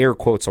only with air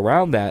quotes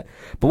around that.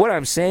 But what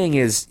I'm saying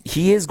is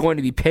he is going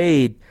to be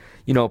paid,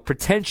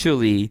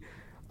 potentially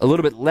a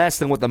little bit less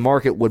than what the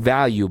market would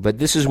value, but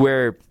this is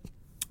where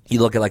you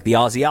look at like the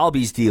Ozzie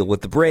Albies deal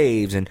with the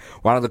Braves and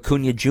Ronald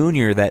Acuna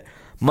Jr., that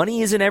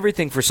money isn't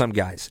everything for some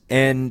guys.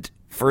 And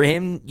for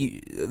him,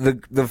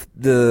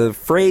 the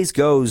phrase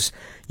goes,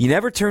 you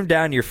never turn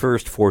down your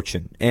first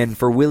fortune. And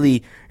for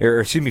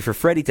for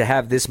Freddie to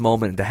have this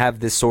moment and to have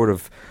this sort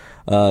of,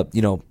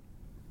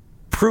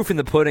 proof in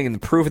the pudding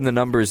and proof in the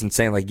numbers and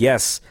saying like,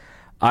 yes,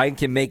 I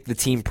can make the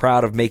team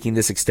proud of making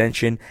this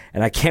extension,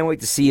 and I can't wait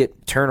to see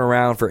it turn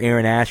around for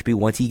Aaron Ashby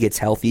once he gets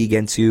healthy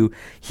again too.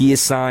 He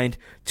is signed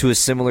to a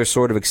similar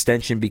sort of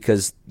extension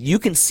because you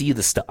can see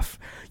the stuff.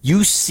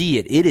 You see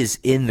it. It is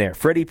in there.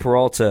 Freddie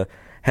Peralta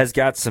has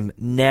got some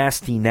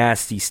nasty,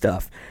 nasty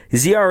stuff.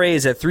 His ERA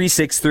is at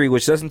 3.63,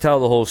 which doesn't tell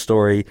the whole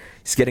story.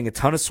 He's getting a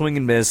ton of swing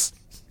and miss.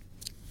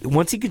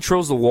 Once he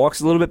controls the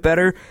walks a little bit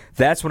better,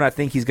 that's when I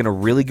think he's going to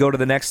really go to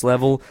the next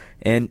level,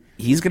 and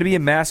he's going to be a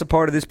massive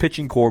part of this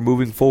pitching core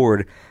moving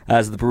forward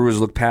as the Brewers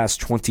look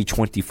past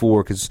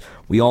 2024, because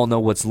we all know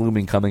what's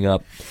looming coming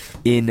up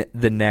in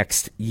the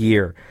next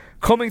year.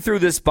 Coming through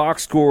this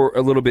box score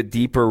a little bit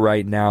deeper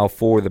right now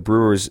for the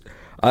Brewers,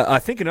 I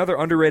think another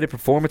underrated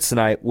performance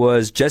tonight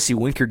was Jesse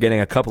Winker getting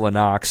a couple of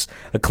knocks,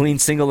 a clean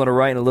single on the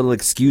right and a little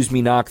excuse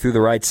me knock through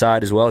the right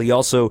side as well. He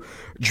also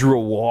drew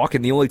a walk,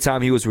 and the only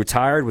time he was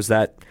retired was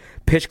that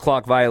pitch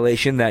clock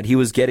violation that he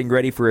was getting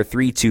ready for a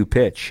 3-2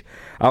 pitch.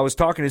 I was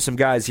talking to some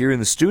guys here in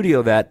the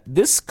studio that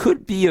this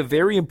could be a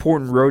very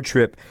important road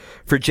trip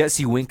for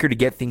Jesse Winker to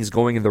get things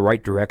going in the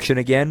right direction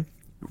again.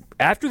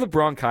 After the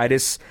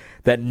bronchitis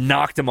that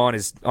knocked him on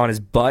his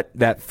butt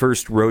that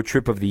first road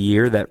trip of the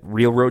year, that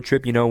real road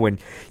trip, when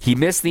he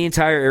missed the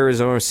entire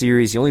Arizona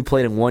series. He only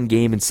played in one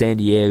game in San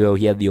Diego.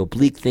 He had the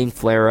oblique thing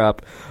flare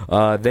up.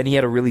 Then he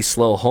had a really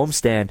slow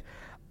homestand.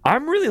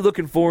 I'm really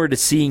looking forward to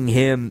seeing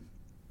him,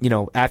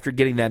 after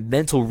getting that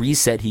mental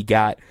reset he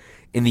got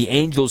in the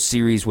Angels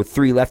series with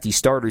 3 lefty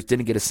starters.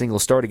 Didn't get a single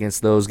start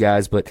against those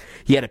guys, but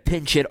he had a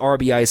pinch hit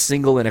RBI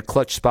single in a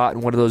clutch spot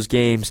in one of those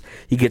games.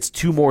 He gets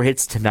 2 more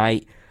hits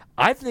tonight.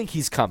 I think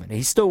he's coming.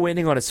 He's still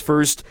waiting on his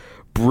first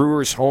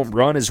Brewers home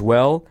run as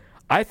well.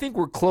 I think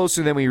we're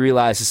closer than we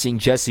realize to seeing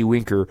Jesse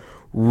Winker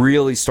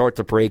really start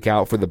to break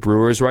out for the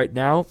Brewers right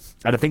now.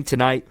 And I think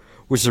tonight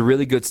was a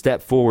really good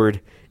step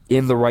forward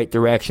in the right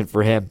direction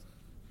for him.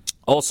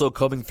 Also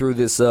coming through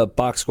this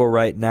box score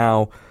right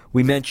now,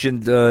 we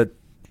mentioned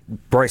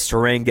Bryce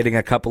Terang getting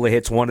a couple of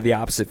hits, one to the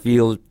opposite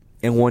field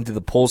and one to the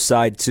pull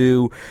side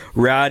too.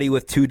 Rowdy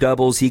with 2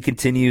 doubles. He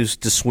continues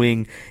to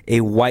swing a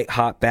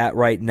white-hot bat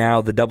right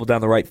now. The double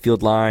down the right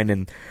field line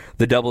and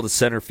the double to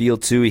center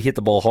field too. He hit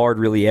the ball hard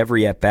really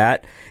every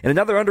at-bat. And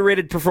another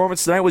underrated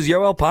performance tonight was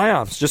Yoel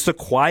Payamps. Just a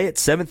quiet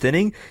 7th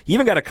inning. He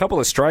even got a couple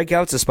of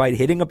strikeouts despite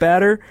hitting a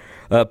batter.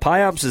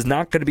 Payamps is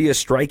not going to be a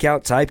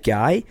strikeout type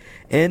guy,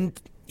 and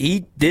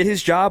he did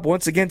his job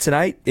once again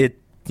tonight.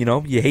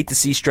 You hate to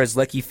see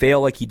Strzelecki fail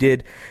like he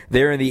did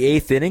there in the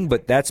 8th inning,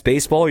 but that's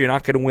baseball. You're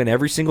not going to win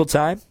every single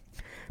time.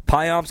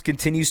 Payamps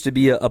continues to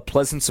be a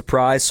pleasant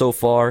surprise so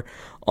far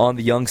on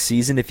the young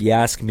season, if you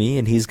ask me,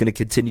 and he's going to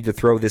continue to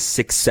throw this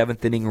 6th,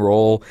 7th inning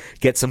roll,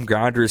 get some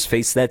grounders,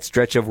 face that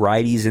stretch of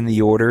righties in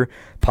the order.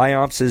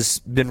 Payamps has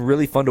been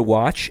really fun to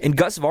watch, and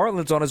Gus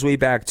Varland's on his way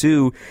back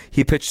too.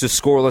 He pitched a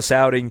scoreless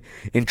outing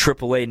in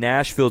AAA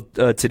Nashville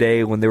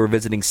today when they were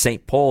visiting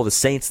St. Paul, the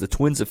Saints, the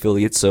Twins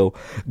affiliate, so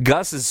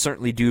Gus is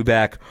certainly due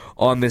back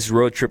on this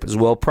road trip as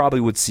well.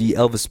 Probably would see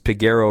Elvis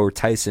Peguero or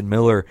Tyson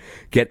Miller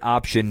get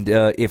optioned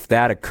if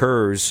that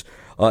occurs.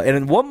 And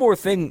then one more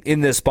thing in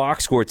this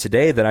box score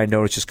today that I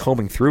noticed just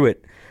combing through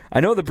it.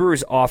 I know the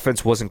Brewers'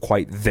 offense wasn't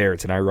quite there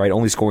tonight, right?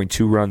 Only scoring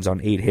 2 runs on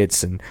 8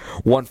 hits and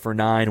 1 for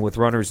 9 with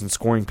runners in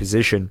scoring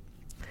position.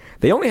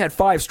 They only had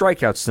 5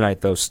 strikeouts tonight,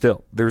 though,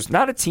 still. There's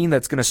not a team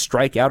that's going to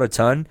strike out a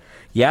ton.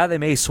 Yeah, they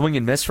may swing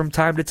and miss from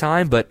time to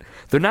time, but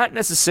they're not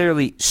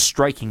necessarily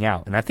striking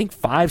out. And I think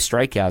 5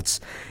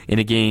 strikeouts in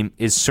a game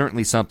is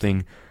certainly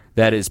something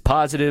that is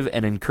positive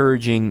and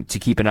encouraging to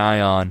keep an eye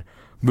on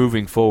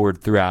moving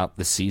forward throughout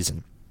the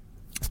season.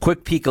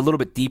 Quick peek a little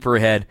bit deeper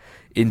ahead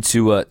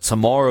into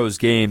tomorrow's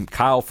game.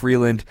 Kyle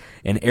Freeland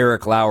and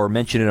Eric Lauer,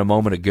 mentioned it a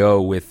moment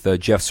ago with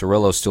Jeff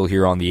Cirillo still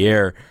here on the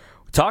air.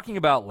 talking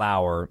about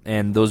Lauer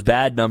and those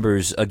bad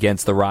numbers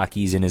against the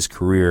Rockies in his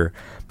career,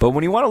 but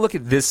when you want to look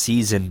at this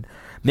season,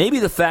 maybe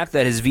the fact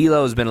that his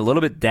velo has been a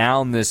little bit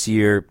down this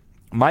year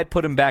might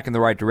put him back in the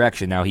right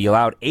direction. Now, he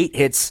allowed 8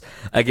 hits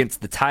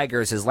against the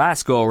Tigers his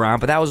last go-around,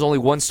 but that was only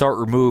one start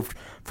removed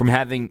from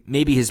having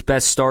maybe his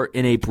best start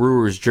in a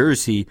Brewers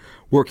jersey,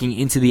 working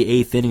into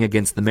the 8th inning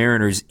against the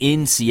Mariners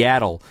in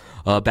Seattle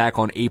back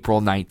on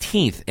April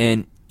 19th.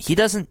 And he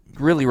doesn't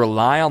really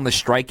rely on the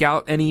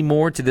strikeout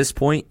anymore to this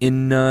point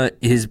in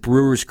his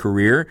Brewers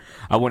career.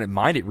 I wouldn't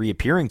mind it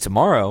reappearing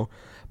tomorrow,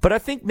 but I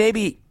think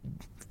maybe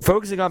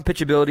focusing on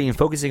pitchability and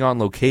focusing on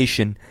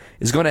location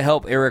is going to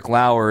help Eric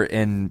Lauer.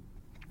 And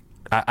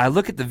I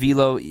look at the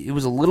velo, it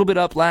was a little bit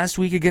up last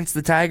week against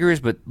the Tigers,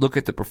 but look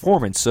at the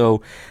performance.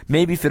 So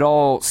maybe if it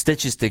all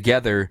stitches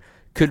together,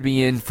 could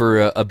be in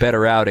for a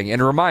better outing.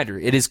 And a reminder,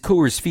 it is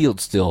Coors Field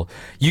still.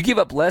 You give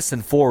up less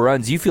than 4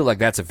 runs, you feel like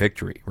that's a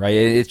victory, right?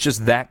 It's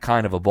just that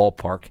kind of a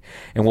ballpark.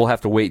 And we'll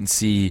have to wait and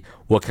see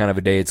what kind of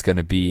a day it's going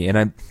to be.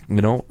 And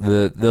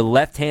the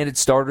left-handed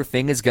starter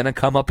thing is going to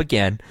come up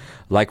again,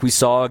 like we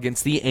saw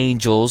against the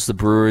Angels. The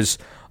Brewers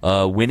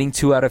winning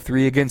 2 out of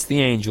 3 against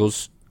the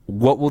Angels.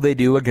 What will they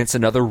do against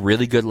another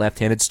really good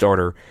left-handed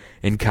starter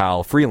in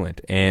Kyle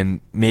Freeland?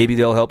 And maybe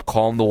they'll help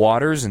calm the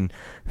waters and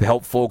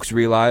help folks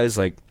realize,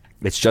 like,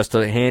 it's just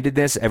a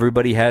handedness.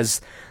 Everybody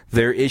has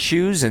their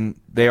issues, and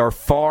they are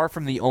far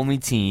from the only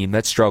team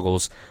that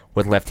struggles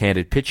with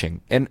left-handed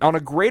pitching. And on a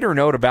greater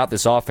note about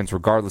this offense,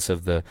 regardless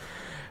of the,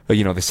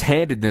 this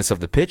handedness of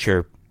the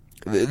pitcher,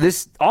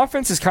 this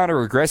offense has kind of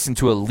regressed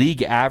into a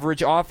league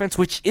average offense,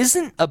 which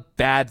isn't a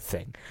bad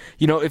thing.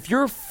 If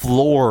your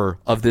floor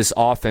of this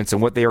offense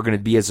and what they are going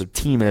to be as a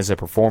team and as a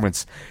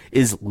performance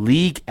is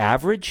league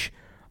average,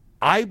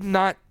 I'm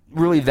not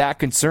really that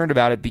concerned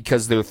about it,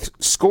 because they're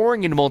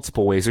scoring in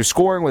multiple ways. They're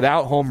scoring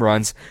without home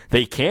runs.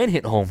 They can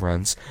hit home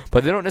runs,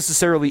 but they don't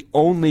necessarily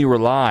only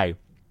rely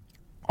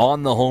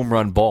on the home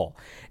run ball.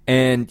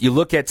 And you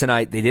look at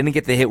tonight, they didn't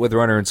get the hit with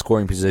runner in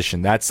scoring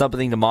position. That's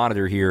something to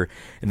monitor here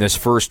in this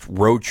first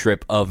road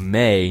trip of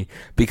May,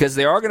 because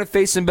they are going to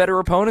face some better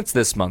opponents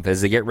this month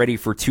as they get ready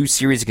for 2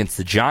 series against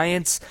the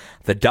Giants.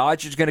 The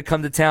Dodgers are going to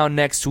come to town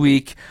next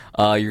week.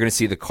 You're going to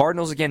see the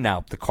Cardinals again.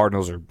 Now, the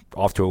Cardinals are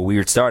off to a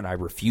weird start, and I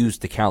refuse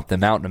to count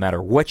them out no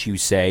matter what you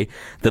say.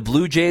 The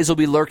Blue Jays will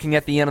be lurking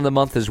at the end of the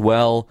month as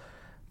well.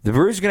 The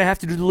Brewers are going to have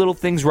to do the little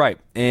things right.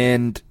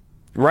 And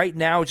right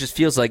now, it just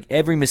feels like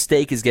every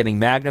mistake is getting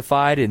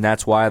magnified, and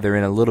that's why they're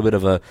in a little bit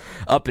of a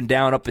up and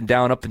down, up and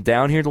down, up and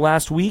down here the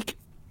last week.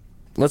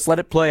 Let's let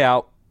it play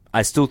out.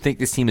 I still think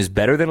this team is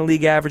better than a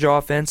league average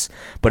offense,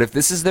 but if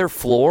this is their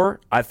floor,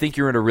 I think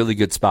you're in a really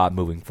good spot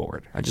moving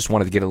forward. I just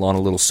wanted to get on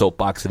a little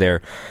soapbox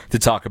there to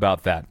talk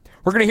about that.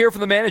 We're going to hear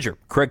from the manager,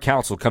 Craig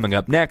Counsell, coming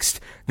up next.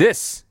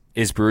 This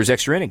is Brewers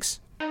Extra Innings.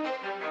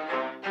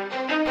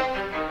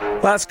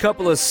 Last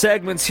couple of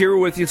segments here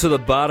with you to the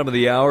bottom of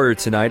the hour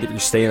tonight if you're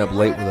staying up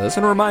late with us.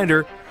 And a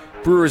reminder,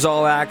 Brewers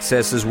All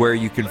Access is where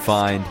you can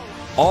find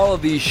all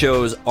of these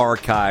shows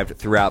archived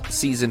throughout the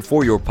season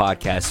for your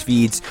podcast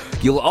feeds.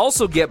 You'll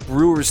also get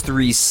Brewers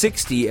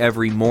 360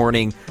 every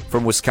morning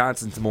from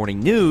Wisconsin's Morning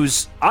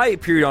News. I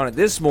appeared on it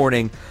this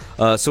morning,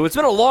 so it's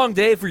been a long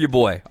day for your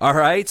boy, all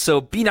right?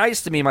 So be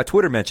nice to me in my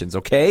Twitter mentions,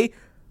 okay?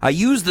 I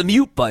use the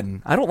mute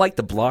button. I don't like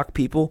to block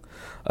people.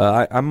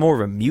 I'm more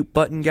of a mute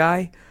button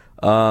guy.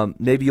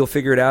 Maybe you'll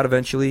figure it out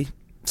eventually.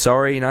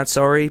 Sorry, not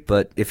sorry,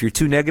 but if you're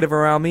too negative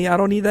around me, I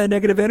don't need that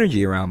negative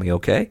energy around me,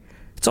 okay?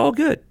 It's all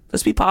good.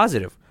 Let's be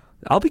positive.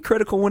 I'll be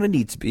critical when I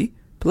need to be,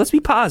 but let's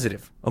be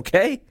positive,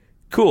 okay?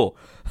 Cool.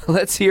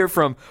 Let's hear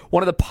from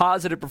one of the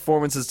positive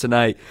performances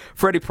tonight,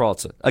 Freddie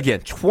Peralta. Again,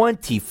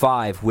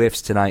 25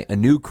 whiffs tonight, a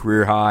new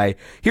career high.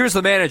 Here's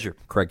the manager,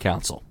 Craig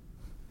Counsell.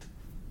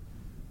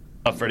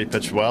 Freddie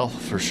pitched well,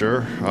 for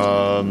sure.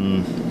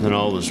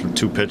 There's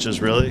 2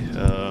 pitches, really.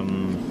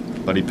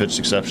 But he pitched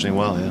exceptionally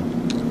well, yeah.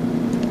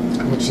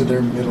 How much did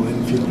their middle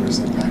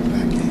infielders impact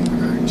that game,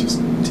 Craig?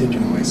 Just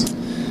taking away some...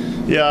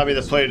 Yeah, I mean,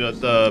 the play,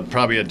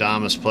 probably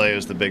Adames play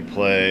was the big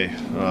play.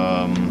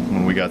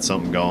 When we got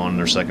something going,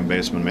 their second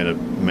baseman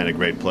made a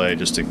great play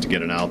just to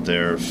get it out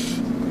there.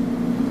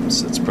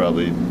 It's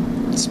probably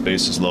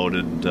bases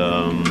loaded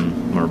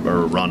or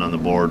a run on the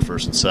board,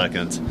 first and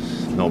second,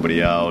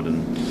 nobody out.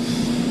 And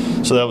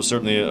so that was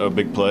certainly a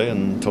big play,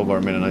 and Tovar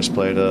made a nice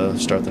play to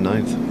start the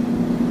 9th.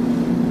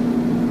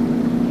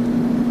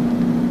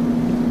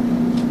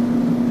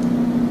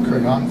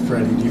 Craig, on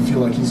Freddie, do you feel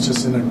like he's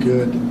just in a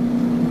good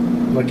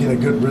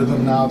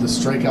rhythm now? The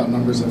strikeout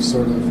numbers have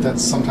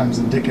that's sometimes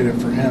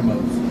indicative for him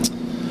of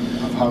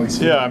how he's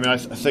feeling. Yeah, I mean, I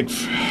think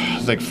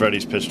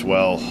Freddie's pitched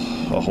well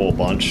a whole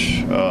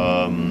bunch.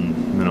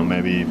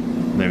 Maybe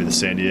the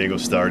San Diego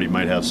start, he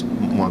might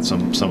want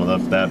some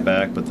of that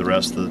back, but the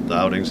rest of the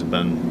outings have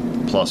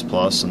been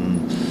plus,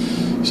 and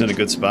he's in a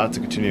good spot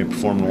to continue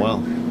performing well.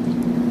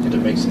 Did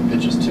it make some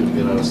pitches too to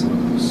get out of some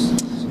of those?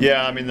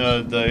 Yeah, I mean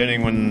the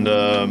inning when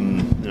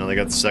they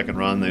got the second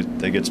run,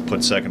 they get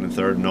put second and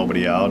third,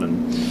 nobody out,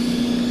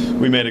 and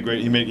we made a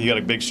great. He got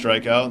a big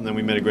strikeout, and then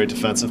we made a great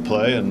defensive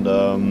play, and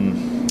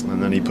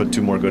and then he put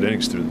 2 more good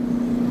innings through.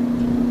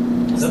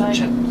 Is that a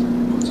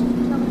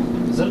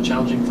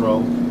challenging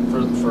throw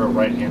for a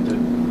right-handed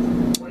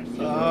right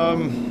fielder?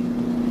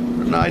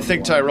 No, I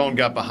think Tyrone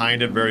got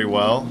behind it very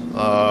well.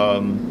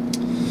 And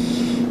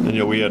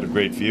we had a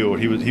great view.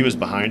 He was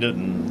behind it,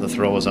 and the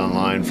throw was on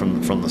line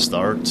from the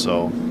start.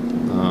 So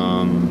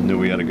knew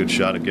we had a good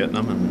shot at getting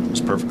him, and it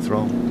was a perfect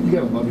throw. You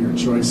gotta love your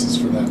choices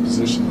for that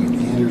position. Like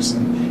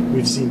Anderson,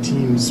 we've seen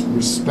teams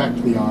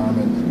respect the arm,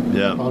 and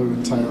probably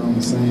with Tyrone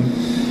the same.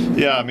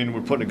 Yeah, I mean,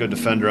 we're putting a good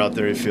defender out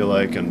there, you feel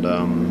like, and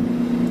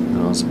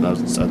it's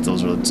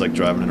like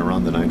driving in a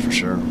run tonight for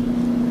sure.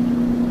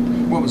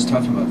 What was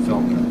tough about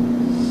Feltner?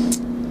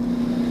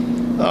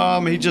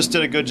 He just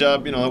did a good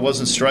job. It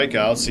wasn't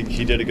strikeouts.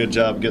 He did a good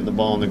job getting the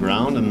ball on the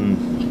ground, and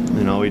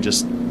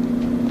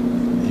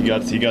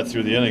he got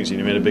through the innings. He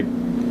made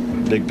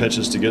big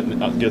pitches to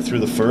get through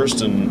the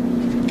first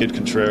and get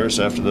Contreras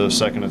after the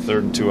second and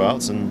third and 2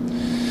 outs. And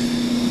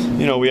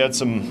we had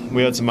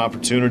some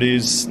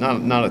opportunities,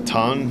 not a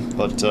ton,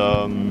 but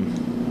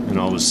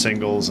it was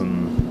singles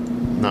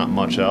and not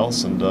much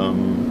else.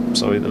 And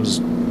so he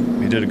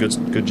did a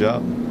good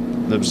job.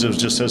 It was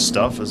just his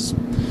stuff, his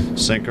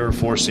sinker,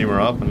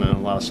 4-seamer up, and then a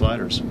lot of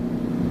sliders.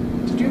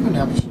 Did you have an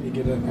opportunity to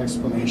get an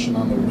explanation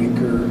on the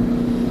winker?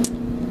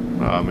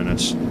 I mean,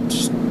 it's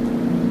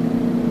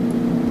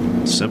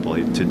simple.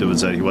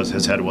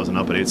 His head wasn't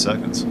up at 8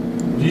 seconds.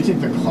 Do you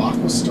think the clock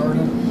was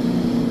started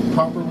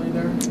properly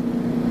there?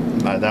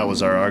 That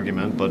was our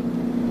argument, but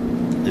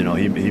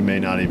he may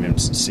not even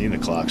seen the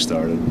clock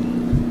started.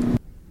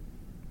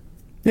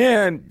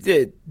 Yeah,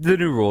 the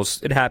new rules.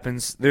 It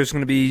happens. There's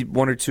going to be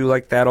 1 or 2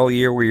 like that all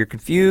year where you're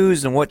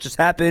confused and what just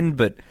happened.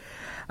 But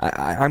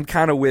I'm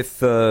kind of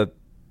with,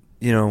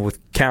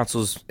 with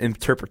Council's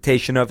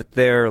interpretation of it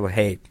there. Like,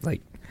 hey,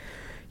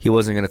 he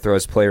wasn't going to throw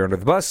his player under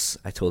the bus.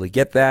 I totally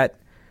get that.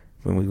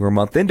 When we were a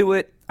month into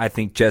it, I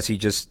think Jesse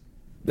just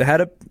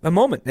had a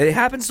moment. It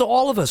happens to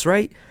all of us,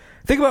 right?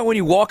 Think about when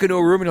you walk into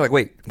a room and you're like,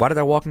 wait, why did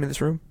I walk into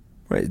this room?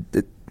 Right?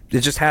 It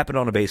just happened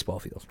on a baseball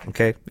field,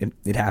 okay?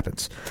 It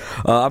happens.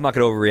 I'm not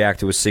going to overreact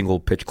to a single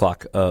pitch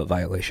clock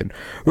violation.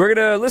 We're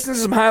going to listen to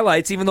some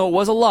highlights, even though it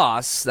was a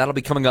loss. That'll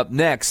be coming up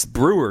next.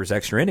 Brewers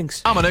Extra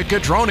Innings. Dominic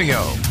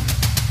Cadronio.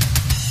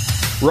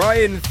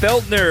 Ryan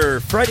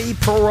Feltner, Freddie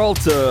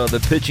Peralta,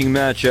 the pitching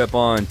matchup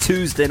on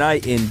Tuesday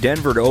night in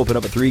Denver to open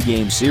up a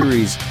 3-game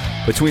series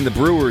between the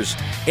Brewers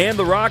and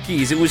the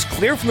Rockies. It was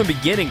clear from the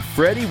beginning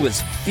Freddie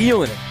was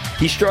feeling it.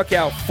 He struck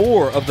out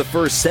 4 of the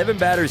first 7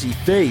 batters he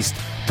faced,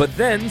 but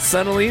then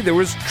suddenly there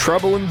was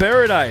trouble in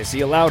paradise.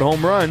 He allowed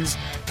home runs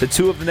to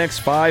 2 of the next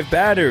 5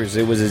 batters.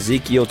 It was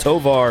Ezequiel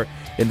Tovar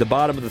in the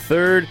bottom of the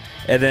 3rd,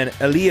 and then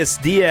Elias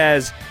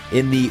Diaz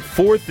in the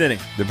 4th inning.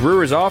 The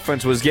Brewers'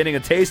 offense was getting a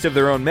taste of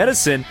their own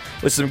medicine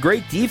with some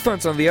great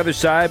defense on the other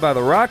side by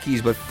the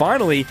Rockies, but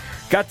finally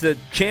got the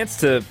chance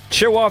to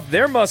show off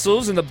their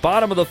muscles in the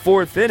bottom of the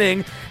 4th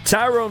inning.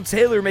 Tyrone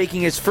Taylor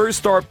making his first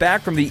start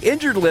back from the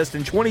injured list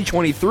in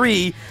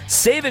 2023,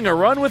 saving a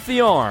run with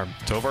the arm.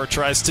 Tovar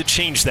tries to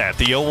change that.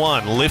 The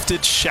 0-1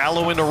 lifted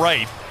shallow into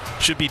right.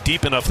 Should be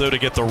deep enough, though, to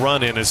get the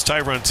run in as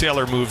Tyrone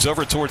Taylor moves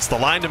over towards the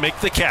line to make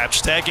the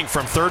catch. Tagging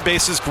from third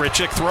base is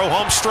Grichuk. Throw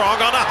home strong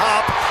on a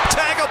hop.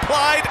 Tag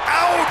applied,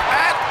 out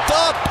at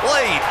the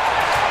plate.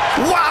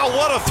 Wow,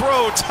 what a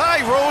throw,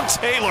 Tyrone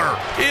Taylor.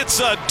 It's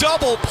a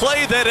double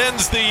play that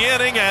ends the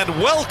inning, and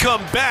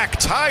welcome back,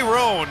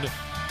 Tyrone.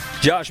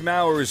 Josh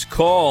Mauer's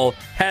call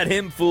had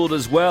him fooled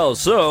as well,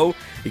 so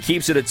it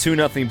keeps it a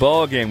 2-0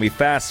 ball game. We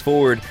fast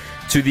forward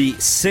to the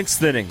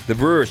 6th inning. The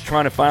Brewers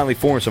trying to finally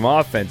form some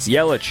offense.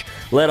 Yelich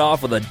led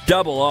off with a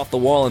double off the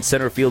wall in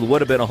center field.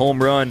 Would have been a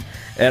home run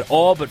at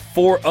all but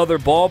 4 other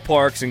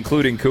ballparks,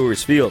 including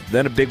Coors Field.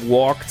 Then a big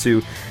walk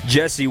to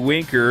Jesse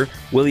Winker.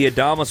 Willie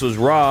Adames was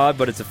robbed,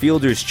 but it's a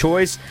fielder's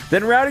choice.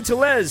 Then Rowdy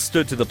Tellez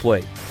stood to the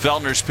plate.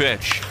 Feltner's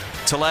pitch.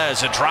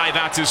 Tellez, a drive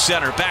out to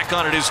center. Back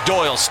on it is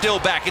Doyle. Still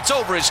back. It's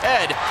over his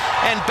head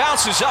and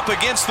bounces up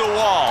against the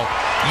wall.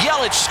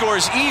 Yelich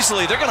scores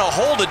easily. They're going to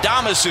hold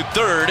Adames at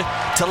 3rd.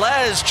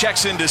 Tellez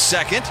checks into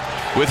 2nd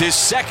with his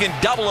 2nd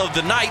double of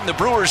the night, and the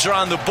Brewers are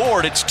on the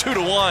board. It's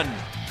 2-1.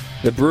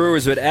 The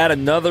Brewers would add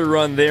another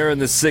run there in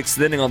the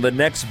 6th inning on the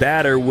next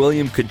batter,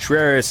 William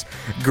Contreras,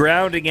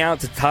 grounding out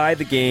to tie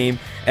the game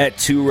at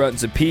 2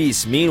 runs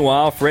apiece.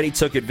 Meanwhile, Freddie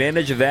took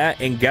advantage of that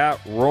and got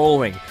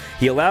rolling.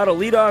 He allowed a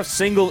leadoff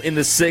single in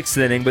the 6th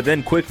inning, but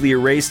then quickly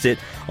erased it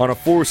on a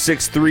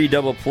 4-6-3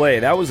 double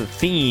play. That was a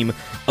theme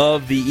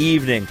of the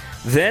evening.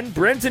 Then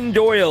Brenton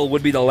Doyle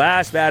would be the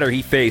last batter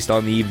he faced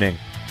on the evening.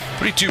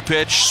 3-2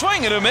 pitch,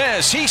 swing and a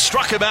miss. He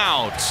struck him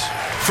out.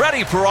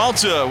 Freddie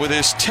Peralta with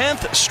his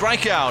 10th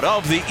strikeout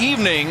of the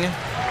evening,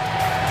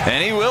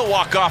 and he will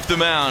walk off the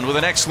mound with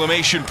an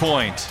exclamation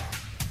point.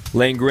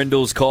 Lane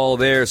Grindle's call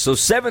there. So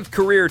 7th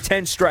career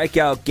 10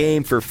 strikeout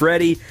game for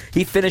Freddie.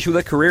 He finished with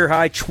a career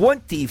high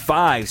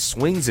 25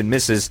 swings and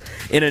misses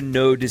in a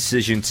no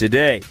decision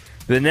today.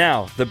 But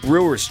now, the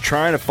Brewers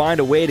trying to find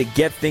a way to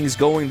get things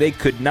going. They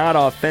could not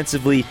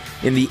offensively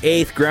in the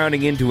 8th,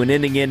 grounding into an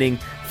inning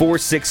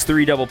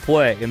 4-6-3 double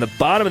play. In the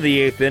bottom of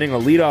the 8th inning, a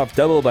leadoff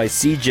double by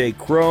C.J.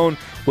 Cron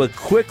would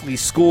quickly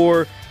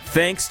score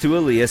thanks to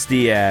Elias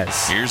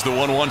Diaz. Here's the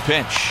 1-1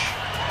 pitch.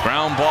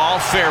 Ground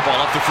ball, fair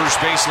ball up the first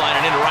baseline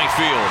and into right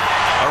field.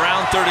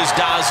 Around third is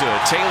Daza.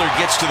 Taylor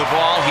gets to the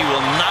ball. He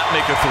will not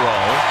make a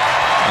throw.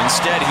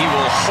 Instead, he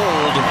will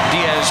hold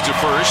Diaz to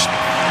first.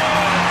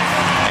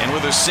 And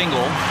with a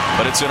single,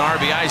 but it's an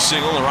RBI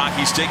single, the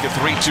Rockies take a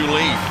 3-2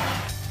 lead.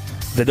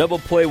 The double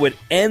play would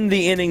end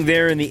the inning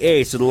there in the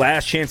 8th, so the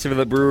last chance for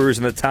the Brewers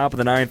in the top of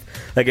the 9th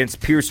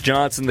against Pierce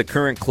Johnson, the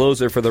current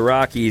closer for the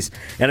Rockies.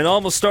 And it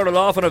almost started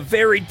off on a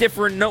very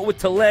different note with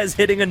Tellez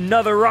hitting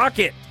another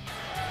rocket.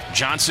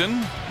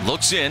 Johnson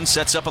looks in,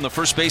 sets up on the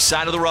first base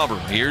side of the rubber.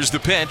 Here's the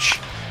pitch,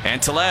 and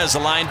Tellez, a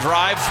line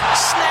drive,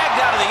 snagged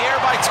out of the air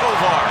by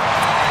Tovar.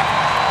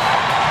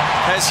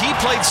 Has he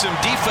played some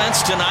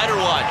defense tonight or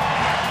what?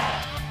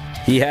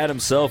 He had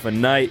himself a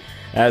night,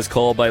 as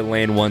called by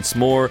Lane once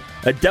more.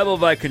 A double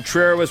by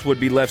Contreras would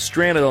be left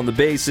stranded on the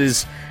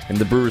bases, and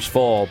the Brewers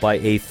fall by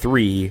a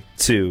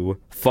 3-2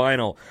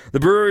 final. The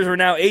Brewers are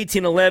now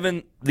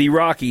 18-11. The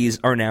Rockies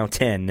are now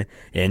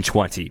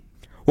 10-20.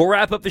 We'll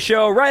wrap up the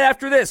show right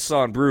after this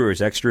on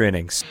Brewers Extra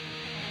Innings.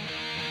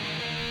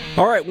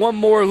 All right, one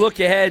more look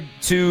ahead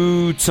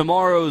to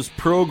tomorrow's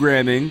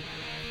programming.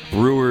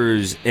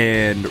 Brewers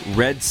and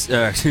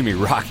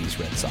Rockies,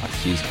 Red Sox.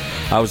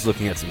 Jeez, I was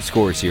looking at some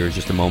scores here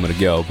just a moment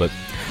ago, but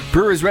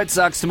Brewers, Red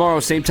Sox tomorrow,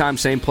 same time,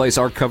 same place.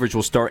 Our coverage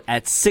will start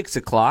at 6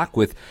 o'clock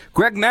with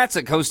Greg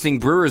Matzek hosting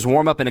Brewers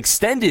warm-up, an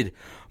extended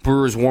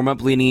Brewers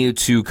warm-up, leading you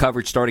to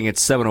coverage starting at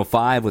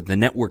 7:05 with the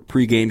network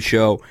pregame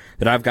show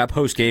that I've got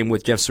postgame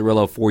with Jeff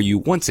Cirillo for you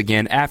once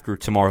again after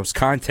tomorrow's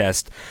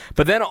contest.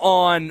 But then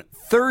on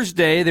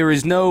Thursday, there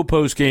is no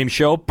postgame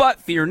show,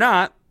 but fear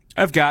not,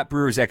 I've got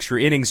Brewers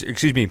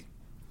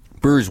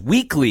Brewers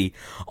Weekly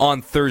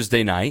on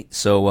Thursday night,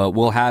 so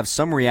we'll have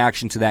some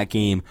reaction to that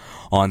game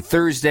on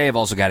Thursday. I've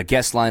also got a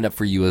guest lined up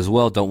for you as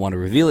well. Don't want to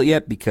reveal it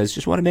yet because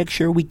just want to make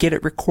sure we get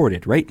it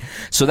recorded, right?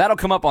 So that'll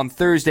come up on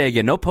Thursday.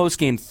 Again, no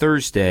postgame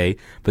Thursday,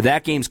 but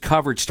that game's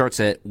coverage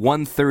starts at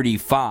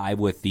 1:35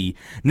 with the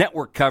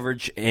network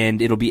coverage,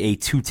 and it'll be a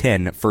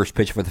 2:10 first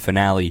pitch for the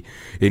finale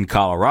in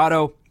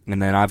Colorado. And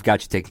then I've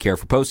got you taken care of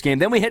for postgame.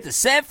 Then we head to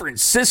San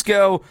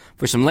Francisco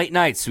for some late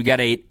nights. We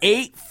got an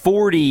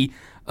 8:40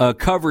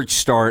 coverage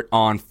start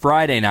on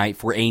Friday night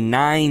for a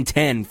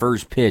 9:10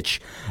 first pitch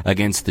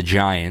against the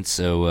Giants.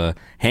 So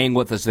hang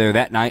with us there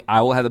that night.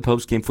 I will have the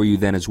postgame for you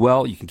then as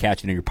well. You can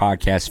catch it in your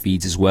podcast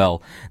feeds as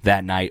well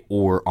that night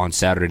or on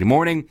Saturday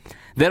morning.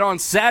 Then on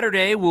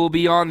Saturday, we'll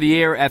be on the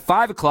air at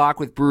 5 o'clock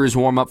with Brewers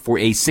warm-up for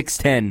a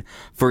 6:10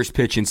 first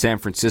pitch in San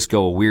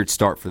Francisco. A weird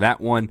start for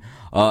that one.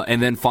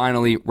 And then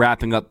finally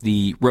wrapping up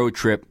the road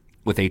trip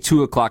with a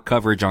 2 o'clock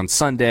coverage on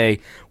Sunday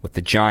with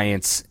the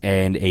Giants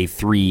and a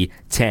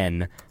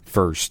 3:10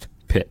 first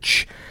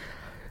pitch.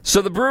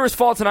 So the Brewers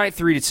fall tonight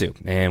 3-2,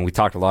 and we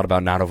talked a lot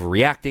about not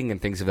overreacting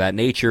and things of that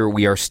nature.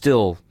 We are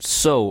still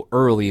so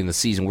early in the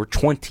season. We're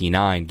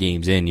 29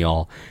 games in,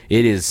 y'all.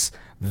 It is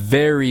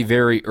very,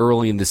 very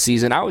early in the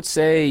season. I would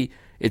say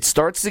it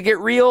starts to get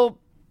real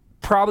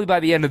probably by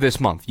the end of this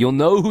month. You'll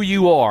know who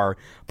you are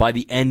by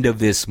the end of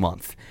this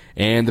month.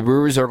 And the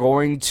Brewers are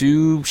going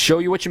to show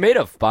you what you're made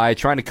of by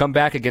trying to come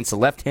back against a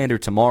left-hander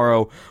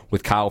tomorrow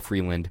with Kyle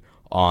Freeland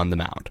on the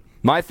mound.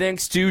 My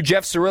thanks to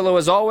Jeff Cirillo,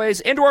 as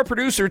always, and to our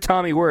producer,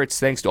 Tommy Wirtz.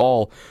 Thanks to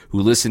all who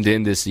listened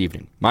in this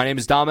evening. My name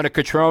is Dominic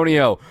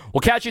Cotroneo.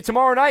 We'll catch you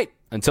tomorrow night.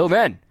 Until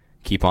then,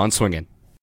 keep on swinging.